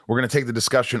 We're going to take the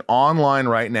discussion online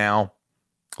right now.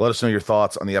 Let us know your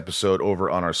thoughts on the episode over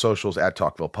on our socials at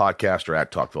Talkville Podcast or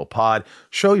at Talkville Pod.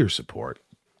 Show your support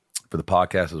for the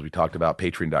podcast, as we talked about.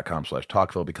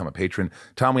 Patreon.com/Talkville. Become a patron.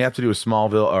 Tom, we have to do a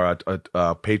Smallville or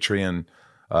a Patreon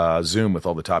Zoom with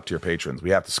all the top tier patrons. We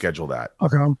have to schedule that.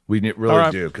 Okay. We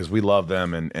really do, because we love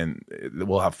them and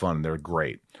we'll have fun. They're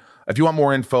great. If you want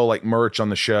more info like merch on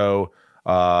the show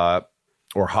or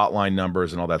hotline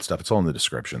numbers and all that stuff, it's all in the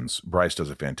descriptions. Bryce does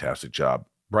a fantastic job.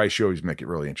 Bryce, you always make it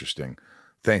really interesting.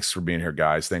 Thanks for being here,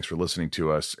 guys. Thanks for listening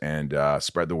to us, and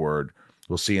spread the word.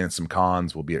 We'll see you in some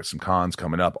cons. We'll be at some cons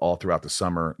coming up all throughout the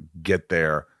summer. Get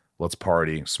there. Let's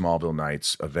party. Smallville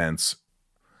nights, events.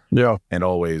 Yeah. And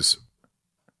always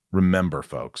remember,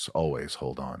 folks, always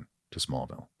hold on to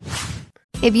Smallville.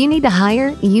 If you need to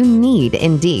hire, you need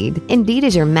Indeed. Indeed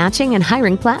is your matching and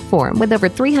hiring platform with over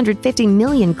 350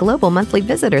 million global monthly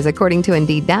visitors according to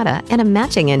Indeed data and a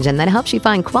matching engine that helps you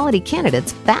find quality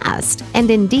candidates fast.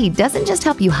 And Indeed doesn't just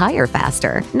help you hire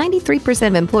faster. 93%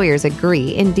 of employers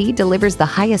agree Indeed delivers the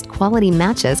highest quality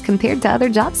matches compared to other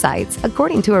job sites,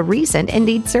 according to a recent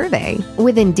Indeed survey.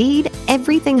 With Indeed,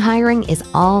 everything hiring is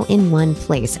all in one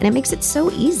place, and it makes it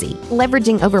so easy.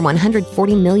 Leveraging over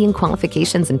 140 million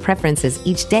qualifications and preferences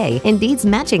each day, Indeed's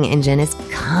matching engine is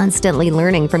constantly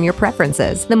learning from your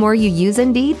preferences. The more you use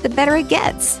Indeed, the better it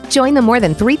gets. Join the more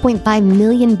than 3.5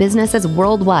 million businesses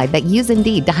worldwide that use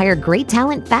Indeed to hire great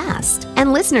talent fast.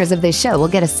 And listeners of this show will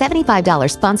get a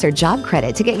 $75 sponsored job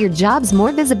credit to get your jobs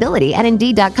more visibility at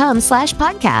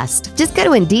Indeed.com/podcast. Just go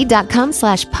to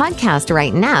Indeed.com/podcast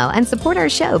right now and support our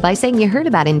show by saying you heard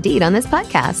about Indeed on this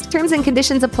podcast. Terms and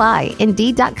conditions apply.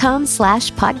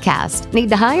 Indeed.com/podcast. Need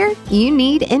to hire? You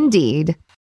need Indeed.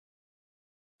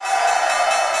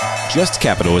 Just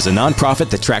Capital is a nonprofit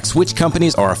that tracks which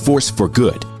companies are a force for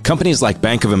good. Companies like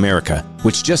Bank of America,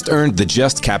 which just earned the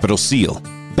Just Capital seal.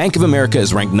 Bank of America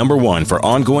is ranked #1 for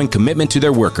ongoing commitment to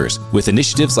their workers with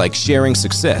initiatives like Sharing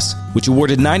Success, which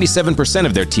awarded 97%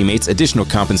 of their teammates additional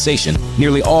compensation,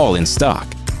 nearly all in stock.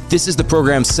 This is the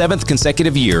program's 7th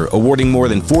consecutive year, awarding more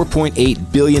than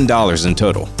 $4.8 billion in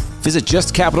total. Visit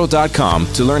justcapital.com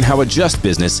to learn how a just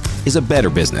business is a better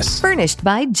business. Furnished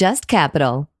by Just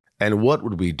Capital. And what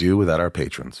would we do without our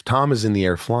patrons? Tom is in the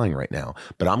air flying right now,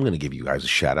 but I'm going to give you guys a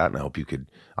shout out, and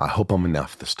I hope I'm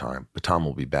enough this time, but Tom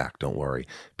will be back. Don't worry.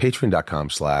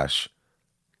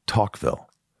 Patreon.com/Talkville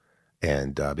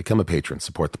and become a patron.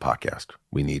 Support the podcast.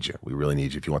 We need you. We really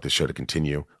need you. If you want this show to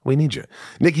continue, we need you.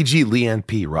 Nikki G, Leanne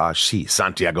P, Raj C,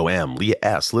 Santiago M, Leah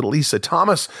S, Little Lisa,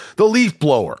 Thomas, the Leaf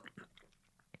Blower,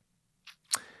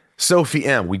 Sophie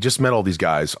M. We just met all these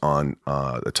guys on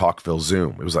the Talkville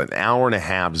Zoom. It was like an hour and a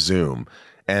half Zoom.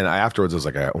 And afterwards, I was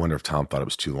like, I wonder if Tom thought it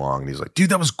was too long. And he's like, dude,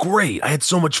 that was great. I had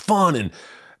so much fun.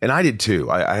 And I did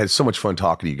too. I had so much fun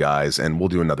talking to you guys. And we'll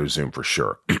do another Zoom for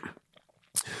sure.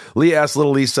 Leah S,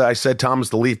 Little Lisa, I said Thomas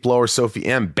the Leaf Blower, Sophie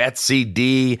M, Betsy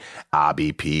D,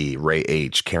 Abby P, Ray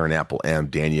H, Karen Apple M,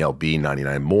 Danielle B,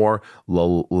 99 more,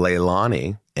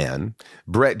 Leilani N,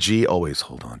 Brett G, always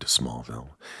hold on to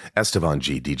Smallville, Estevan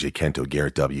G, DJ Kento,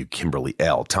 Garrett W, Kimberly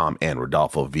L, Tom N,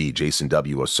 Rodolfo V, Jason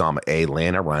W, Osama A,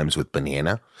 Lana rhymes with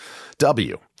banana,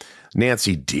 W,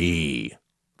 Nancy D,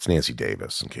 it's Nancy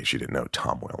Davis, in case you didn't know,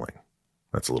 Tom Welling.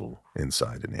 That's a little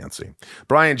inside to Nancy.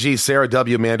 Brian G, Sarah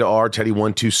W, Amanda R, Teddy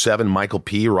 127, Michael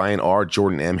P, Ryan R,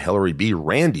 Jordan M, Hillary B,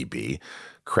 Randy B,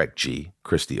 Craig G,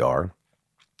 Christy R,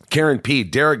 Karen P,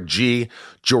 Derek G,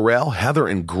 Jorel, Heather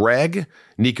and Greg,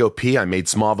 Nico P, I made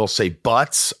Smallville say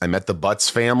butts. I met the Butts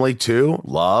family too.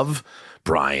 Love.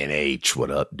 Brian H,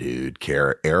 what up, dude?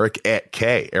 Eric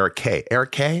K.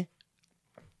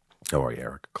 How are you,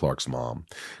 Eric? Clark's mom.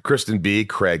 Kristen B,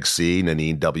 Craig C,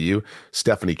 Nanine W,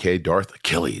 Stephanie K, Darth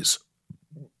Achilles.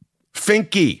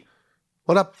 Finky.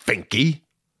 What up, Finky?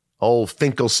 Old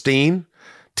Finkelstein.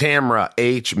 Tamra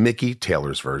H, Mickey,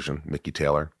 Taylor's version. Mickey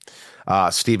Taylor.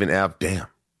 Stephen F, damn.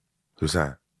 Who's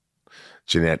that?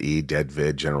 Jeanette E,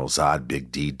 Deadvid, General Zod,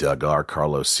 Big D, Doug R,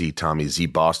 Carlos C, Tommy Z,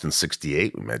 Boston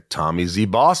 68. We met Tommy Z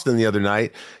Boston the other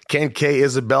night. Ken K,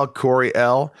 Isabel, Corey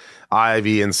L,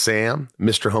 Ivy and Sam,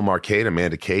 Mr. Home Arcade,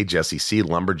 Amanda K, Jesse C,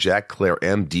 Lumberjack, Claire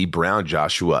M, D Brown,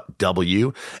 Joshua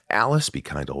W, Alice, be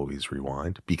kind, always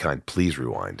rewind. Be kind, please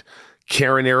rewind.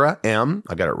 Karen Era M,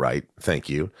 I got it right, thank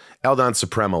you. Eldon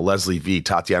Supremo, Leslie V,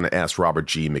 Tatiana S, Robert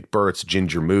G, McBurts,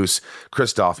 Ginger Moose,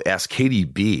 Christoph S, Katie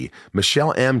B,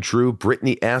 Michelle M, Drew,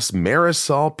 Brittany S,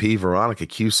 Marisol P, Veronica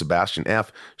Q, Sebastian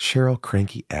F, Cheryl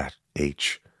Cranky at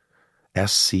H,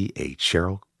 SCH,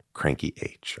 Cheryl Cranky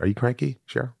H. Are you cranky,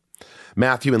 Cheryl?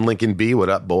 Matthew and Lincoln B, what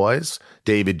up, boys?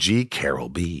 David G, Carol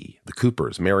B, the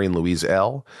Coopers, Marion Louise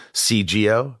L,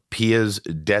 CGO, Piaz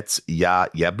Detz Ya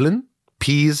Yeblin,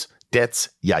 Peas Detz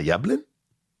Yayablin,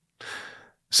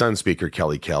 Sun Speaker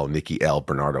Kelly Kell, Nikki L,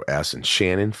 Bernardo S, and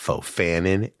Shannon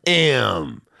Fofanin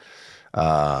M.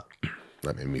 That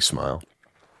made me smile.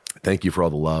 Thank you for all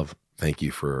the love. Thank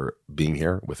you for being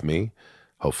here with me.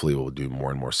 Hopefully we'll do more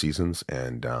and more seasons,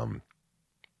 and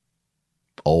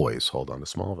always hold on to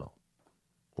Smallville.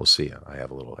 We'll see you. I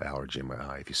have a little allergy in my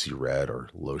eye. If you see red or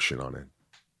lotion on it,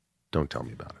 don't tell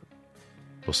me about it.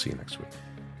 We'll see you next week.